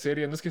por una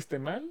serie, no es que esté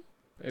mal,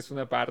 es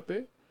una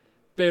parte,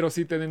 pero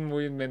sí ten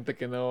muy en mente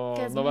que Que no,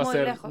 es no va a muy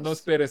ser, no lejos.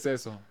 esperes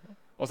eso.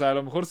 O sea, a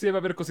lo mejor sí va a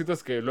haber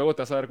cositas que luego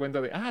te vas a dar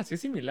cuenta de, sí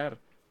es similar,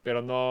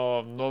 pero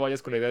no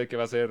vayas con la idea de que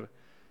va a ser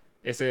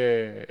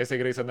ese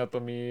Grey's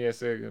Anatomy,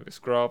 ese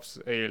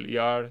Scrubs, el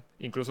ER.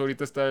 Incluso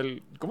ahorita está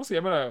 ¿cómo se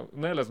llama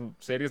una de las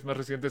series más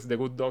recientes, The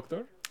Good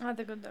Doctor? Ah,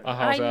 The Good Doctor.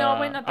 Ajá, o Ay, no, sea,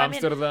 bueno,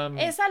 también. Amsterdam.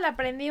 Esa la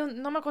aprendí,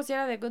 no me acuerdo si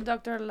era The Good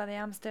Doctor, la de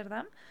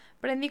Ámsterdam.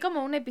 Prendí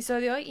como un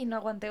episodio y no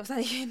aguanté. O sea,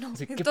 dije, no,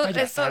 Así, ¿qué esto,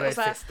 payasada o es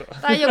sea, esto?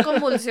 estaba yo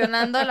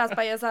convulsionando las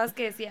payasadas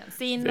que decían.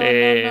 Sí, Sí,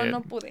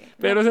 no pude, no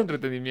pero es pude.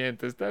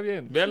 entretenimiento, está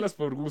bien. Véanlas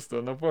por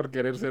gusto, no por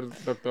querer ser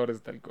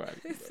doctores tal cual.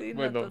 Sí, no,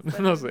 Bueno,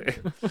 no sé.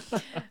 totalmente.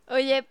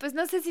 Oye, pues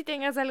no sé si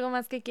tengas algo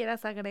más que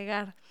quieras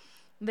agregar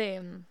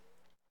de,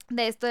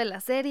 de esto de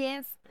las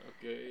series.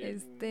 Ok.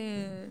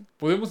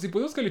 Si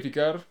podemos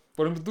calificar,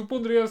 por ejemplo,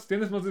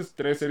 ¿tienes más de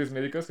 3 series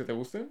médicas que te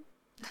gusten?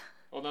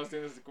 ¿O nada más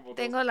tienes como dos?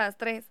 Tengo las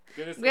tres.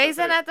 ¿Tienes, o sea, Grey's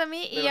tres?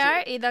 Anatomy, Pero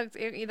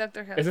ER y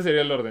Doctor House. ese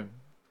sería el orden.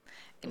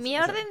 Mi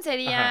O sea, orden ajá.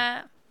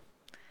 sería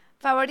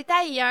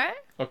favorita ER,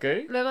 Ok.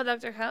 luego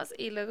Doctor House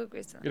y luego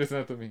Grey's Anatomy. Grey's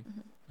Anatomy.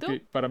 ¿Tú?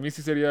 Ok, para mí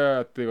sí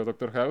sería, te digo,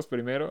 Doctor House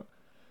primero.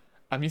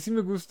 A mí sí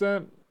me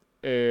gusta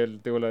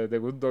la de The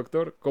Good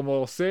Doctor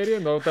como serie,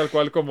 no tal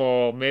cual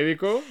como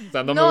médico. O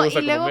sea, no me No, y gusta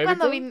como luego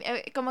cuando médico.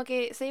 vi, como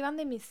que se iban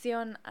de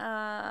misión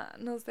a,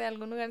 no sé,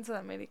 algún lugar en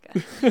Sudamérica.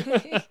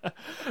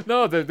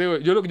 No, te digo,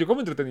 yo como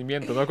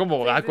entretenimiento, no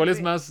como, Sí, sí, ¿cuál es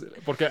sí. más?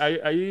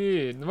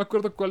 Porque no me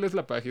acuerdo cuál es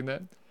la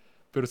página,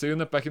 pero sí hay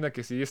una página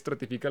que sí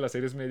estratifica las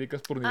series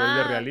médicas por nivel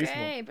de Ah, ok.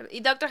 realismo.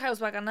 Y Doctor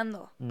House va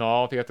ganando.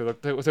 No, fíjate,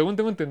 según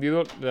tengo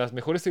entendido, las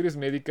mejores series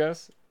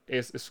médicas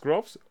es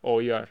Scrubs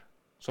o ER.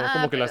 Son Ah,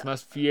 como que pero las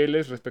más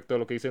fieles respecto a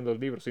lo que dicen los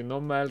libros, si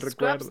no mal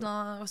Scrubs recuerdo.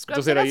 no.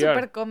 Scrubs Entonces era era ER.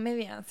 súper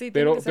comedia. Sí,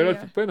 tiene que Pero, ser pero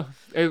ER. bueno,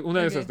 es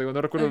una de esas, Ok, digo,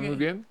 no recuerdo muy ok.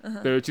 bien. Ajá.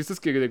 Pero el chiste es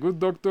que The Good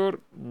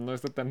Doctor no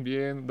está tan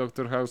bien,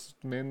 Doctor House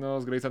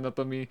menos, Grey's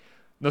Anatomy.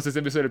 No sé si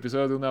han visto el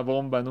episodio de una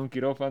bomba en un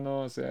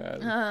quirófano, o sea,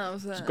 Ah, o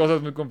sea,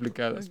 cosas muy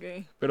complicadas.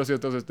 ok. Pero sí,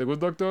 entonces, The Good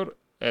Doctor,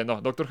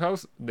 no, Doctor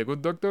House, The Good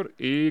Doctor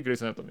y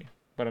Grey's Anatomy,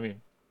 para mí.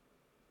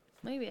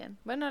 Muy bien.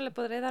 Bueno, le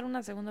podré dar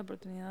una segunda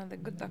oportunidad de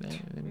Good Doctor.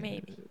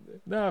 Maybe.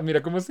 No,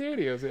 mira, como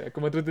serie, o sea,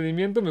 como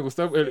entretenimiento me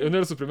gustaba. Sí. Uno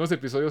de sus primeros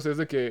episodios es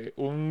de que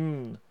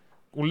un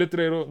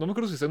letrero, no me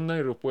acuerdo si está en un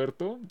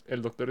aeropuerto,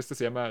 el doctor este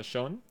se llama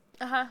Sean.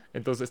 Ajá.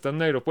 Entonces está en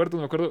un aeropuerto,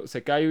 no me acuerdo,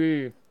 se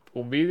cae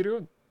un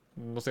vidrio,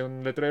 no sé,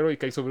 un letrero y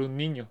cae sobre un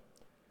niño.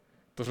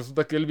 Entonces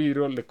resulta que el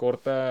vidrio le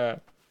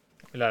corta,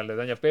 le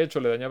daña pecho,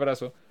 le daña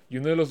brazo. Y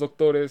uno de los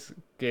doctores,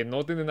 que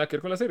no tiene nada que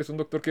ver con la serie, es un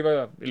doctor que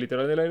iba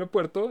literal en el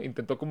aeropuerto,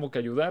 intentó como que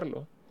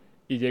ayudarlo.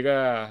 Y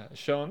llega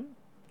Sean,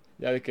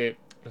 ya de que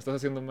lo estás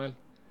haciendo mal.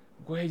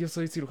 Güey, yo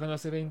soy cirujano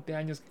hace 20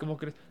 años, ¿cómo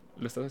crees?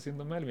 Lo estás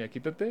haciendo mal, mira,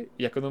 quítate.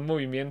 Y ya con un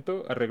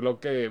movimiento arregló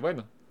que,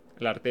 bueno,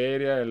 la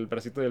arteria, el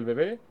bracito del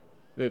bebé,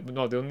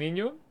 no, de un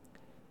niño,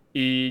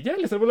 y ya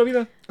le salvó la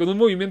vida. Con un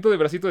movimiento de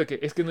bracito de que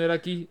es que no era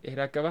aquí,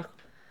 era acá abajo.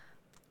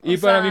 O Y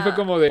para mí fue sea,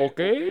 como de,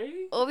 ok.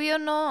 obvio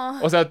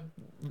no. O sea,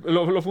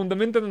 lo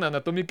fundamentan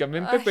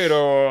anatómicamente, Ay,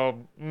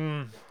 pero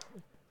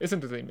es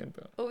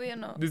entretenimiento. obvio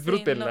no. Sí,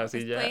 Disfrútenla no. así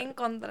Estoy ya. en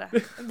contra.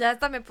 Ya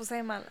hasta me puse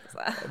de malas.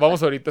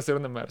 Vamos ahorita a hacer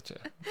una marcha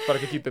para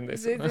que quiten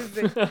eso. Sí,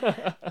 sí, sí.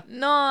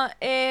 No,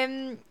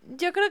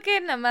 yo creo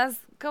que nada más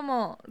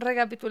como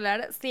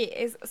recapitular, sí,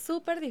 es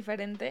súper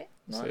diferente,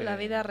 ¿no? Sí. La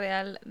vida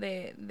real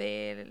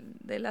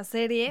de las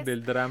series.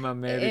 Del drama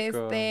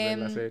médico de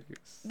las Este,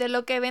 series. de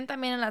lo que ven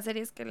también en las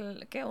series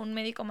que un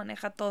médico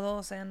maneja todo,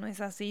 o sea, no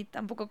es así.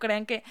 Tampoco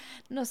crean que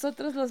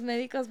nosotros los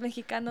médicos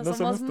mexicanos No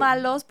somos somos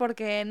malos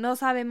porque no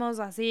sabemos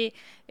así,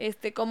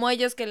 como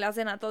ellos que le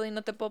hacen a todo y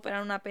no te puedo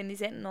operar un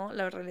apéndice. No,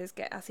 la verdad es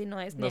que así no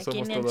es, ni No aquí,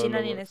 somos ni en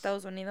China, ni en todólogos.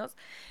 Estados Unidos.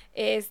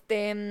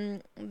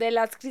 De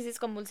las crisis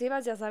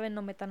convulsivas, ya saben,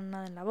 no metan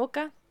nada en la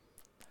boca.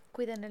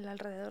 Cuiden el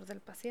alrededor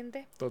del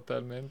paciente.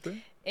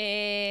 Totalmente.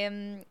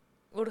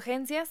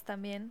 Urgencias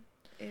también.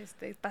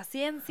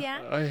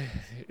 Paciencia. Ay,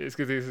 es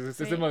que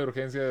este Sí. tema de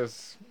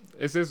urgencias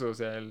es eso, o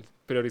sea, el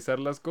priorizar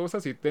las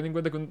cosas y ten en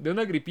cuenta que de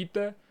una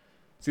gripita,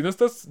 si no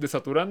estás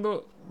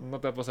desaturando, no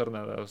te va a pasar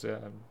nada, o sea,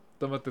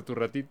 tómate tu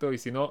ratito y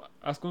si no,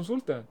 haz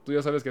consulta. Tú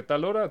ya sabes que a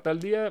tal hora, a tal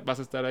día vas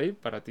a estar ahí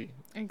para ti y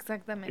no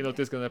Exactamente.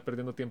 tienes que andar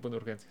perdiendo tiempo en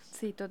urgencias.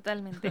 Sí,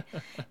 totalmente.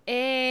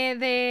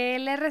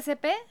 Del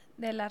RCP,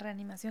 de la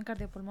reanimación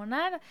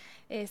cardiopulmonar.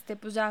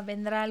 Pues ya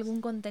vendrá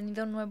algún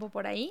contenido nuevo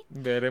por ahí.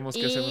 Veremos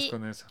qué hacemos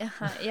con eso.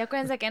 Ajá, y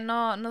acuérdense que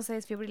no se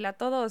desfibrila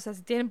todo, o sea,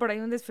 si tienen por ahí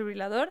un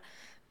desfibrilador,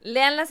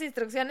 lean las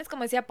instrucciones,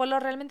 como decía Polo,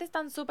 realmente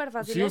están súper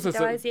fáciles, Sí, o sea, y te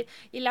va a decir,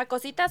 y la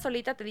cosita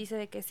solita te dice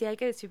de que si hay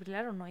que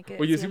desfibrilar o no hay que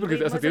Oye, si sí, el porque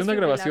ritmo hasta es tiene una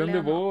grabación de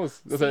desfibrilable o no.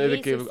 voz. O sea, de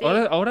Sí, que sí, sí.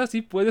 ahora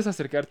sí puedes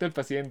acercarte al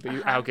paciente. Y,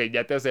 Ajá. ok,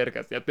 ya te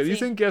acercas. Ya te Sí.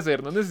 dicen qué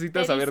hacer. No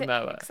necesitas Te saber dice-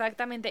 nada.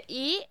 Exactamente,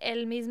 y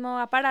el mismo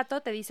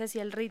aparato te dice si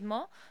el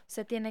ritmo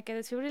se tiene que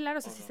desfibrilar,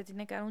 o sea, si se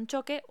tiene que dar un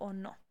choque o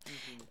no.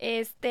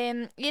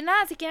 Y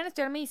nada, si quieren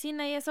estudiar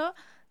medicina y eso,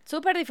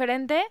 súper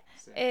diferente.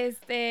 Sí.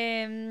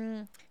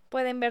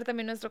 Pueden ver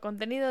también nuestro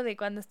contenido de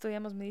cuando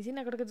estudiamos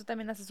medicina. Creo que tú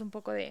también haces un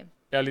poco de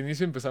Al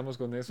inicio empezamos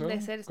con eso,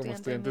 ser como estudiante de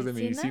estudiantes de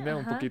medicina. medicina,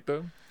 un Ajá.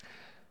 poquito.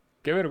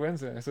 Qué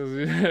vergüenza. Eso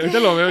sí. Ahorita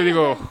lo veo y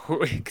digo,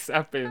 uy, ¿qué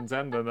estaba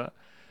pensando, no?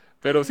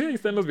 Pero sí, ahí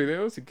están los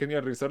videos y quería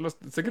revisarlos.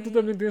 Sé que tú Sí.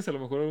 también tienes a lo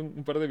mejor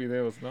un par de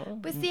videos, ¿no?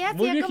 Pues sí, Muy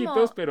hacía viejitos,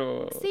 como...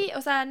 pero Sí,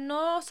 o sea,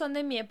 no son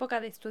de mi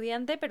época de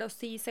estudiante, pero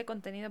sí hice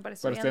contenido para para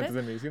estudiantes.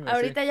 estudiantes de medicina,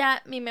 Ahorita sí.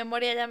 ya mi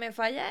memoria ya me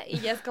falla y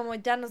ya es como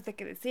ya no sé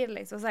qué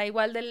decirles. O sea,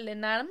 igual del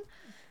ENARM,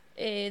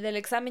 del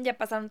examen ya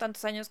pasaron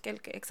tantos años que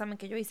examen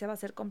que yo hice va a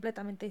ser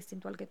completamente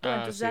distinto al que tú. Ah,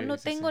 Entonces ya sí, no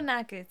sí, sí. tengo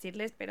nada que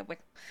decirles, pero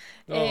bueno.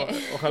 No, Eh,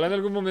 ojalá en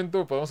algún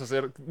momento podamos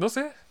hacer, no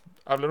sé,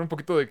 hablar un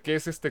poquito de qué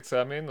es este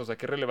examen, o sea,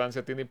 qué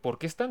relevancia tiene y por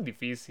qué es tan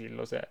difícil,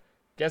 o sea,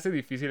 qué hace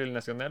difícil el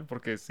nacional,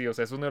 porque sí, o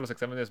sea, es uno de los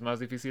exámenes más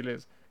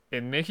difíciles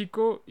en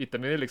México y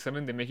también el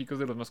examen de México es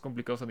de los más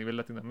complicados a nivel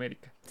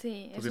Latinoamérica.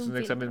 sí, es Entonces es un un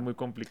examen filtro. muy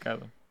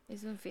complicado.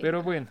 Es un filtro.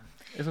 Pero bueno,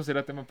 eso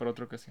será tema para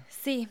otra ocasión.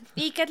 Sí,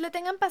 y que le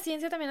tengan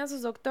paciencia también a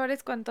sus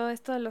doctores con todo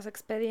esto de los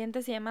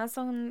expedientes y demás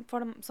son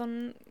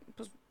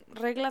pues,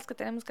 reglas que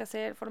tenemos que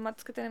hacer,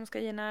 formatos que tenemos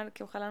que llenar,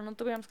 que ojalá no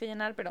tuviéramos que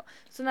llenar, pero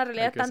es una Hay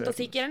realidad. que Tanto si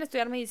hacerlos. quieren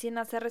estudiar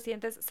medicina, ser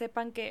residentes,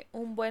 sepan que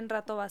un buen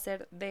rato va a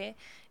ser de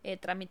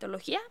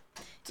tramitología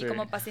y Sí.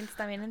 como pacientes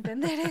también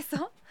entender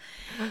eso.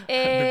 Nunca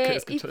he Y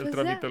escuchado pues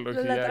de ya,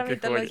 tramitología, la qué joya.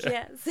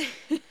 tramitología, sí.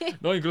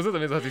 No, incluso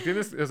también, o sea, si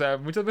tienes, o sea,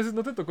 muchas veces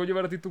no te tocó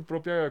llevar a ti tu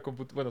propia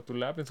bueno, tu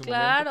lab en su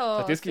momento. O sea,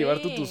 Claro, tienes que llevar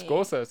tú tus sí.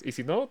 cosas. Y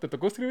si no, ¿te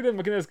tocó escribir en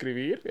máquina de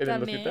escribir en el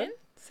También, hospital?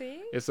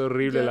 sí. Es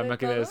horrible Yo la de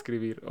máquina de todo,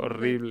 escribir, de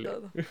horrible.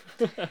 todo.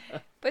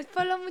 Pues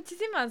Polo,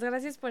 muchísimas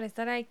gracias por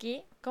estar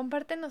aquí.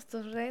 Compártenos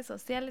tus redes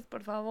sociales,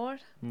 por favor.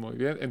 Muy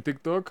bien, en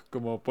TikTok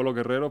como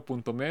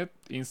pologuerrero.med,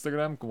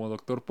 Instagram como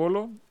Doctor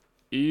Polo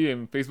y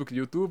en Facebook y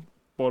YouTube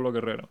Polo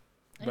Guerrero.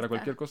 Ahí Para está.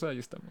 cualquier cosa, ahí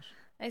estamos.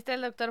 Ahí está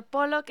el doctor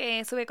Polo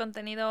que sube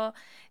contenido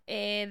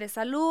de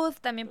salud,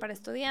 también para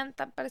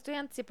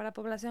estudiantes y para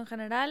población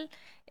general.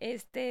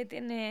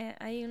 Tiene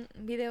ahí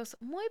videos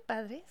muy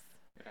padres.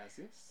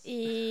 Gracias.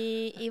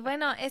 Y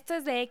bueno, esto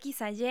es de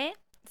X a Y.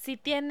 Si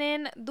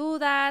tienen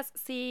dudas,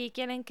 si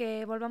quieren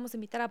que volvamos a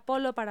invitar a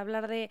Polo para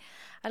hablar de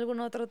algún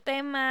otro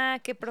tema,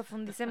 que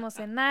profundicemos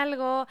en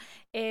algo,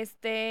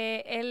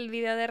 el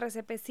video de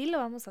RCP sí lo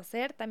vamos a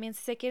hacer. También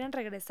si se quieren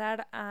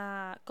regresar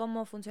a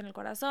cómo funciona el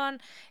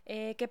corazón,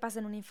 qué pasa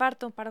en un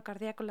infarto, un paro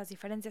cardíaco, las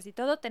diferencias y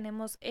todo,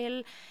 tenemos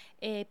el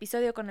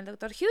episodio con el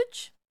doctor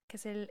Hugh, que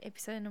es el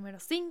episodio número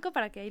 5,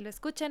 para que ahí lo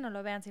escuchen o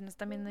lo vean si nos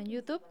están viendo en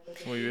YouTube.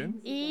 Muy bien.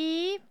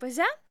 Y pues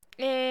ya,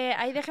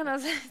 ahí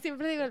déjanos,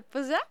 siempre digo,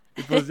 pues ya.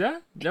 Y pues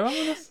ya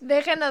vámonos.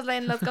 Déjenoslo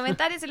en los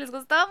comentarios si les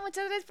gustó.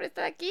 Muchas gracias por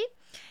estar aquí.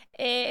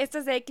 Esto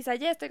es de X a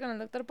Y, estoy con el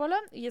doctor Polo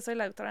y yo soy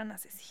la doctora Ana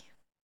Ceci.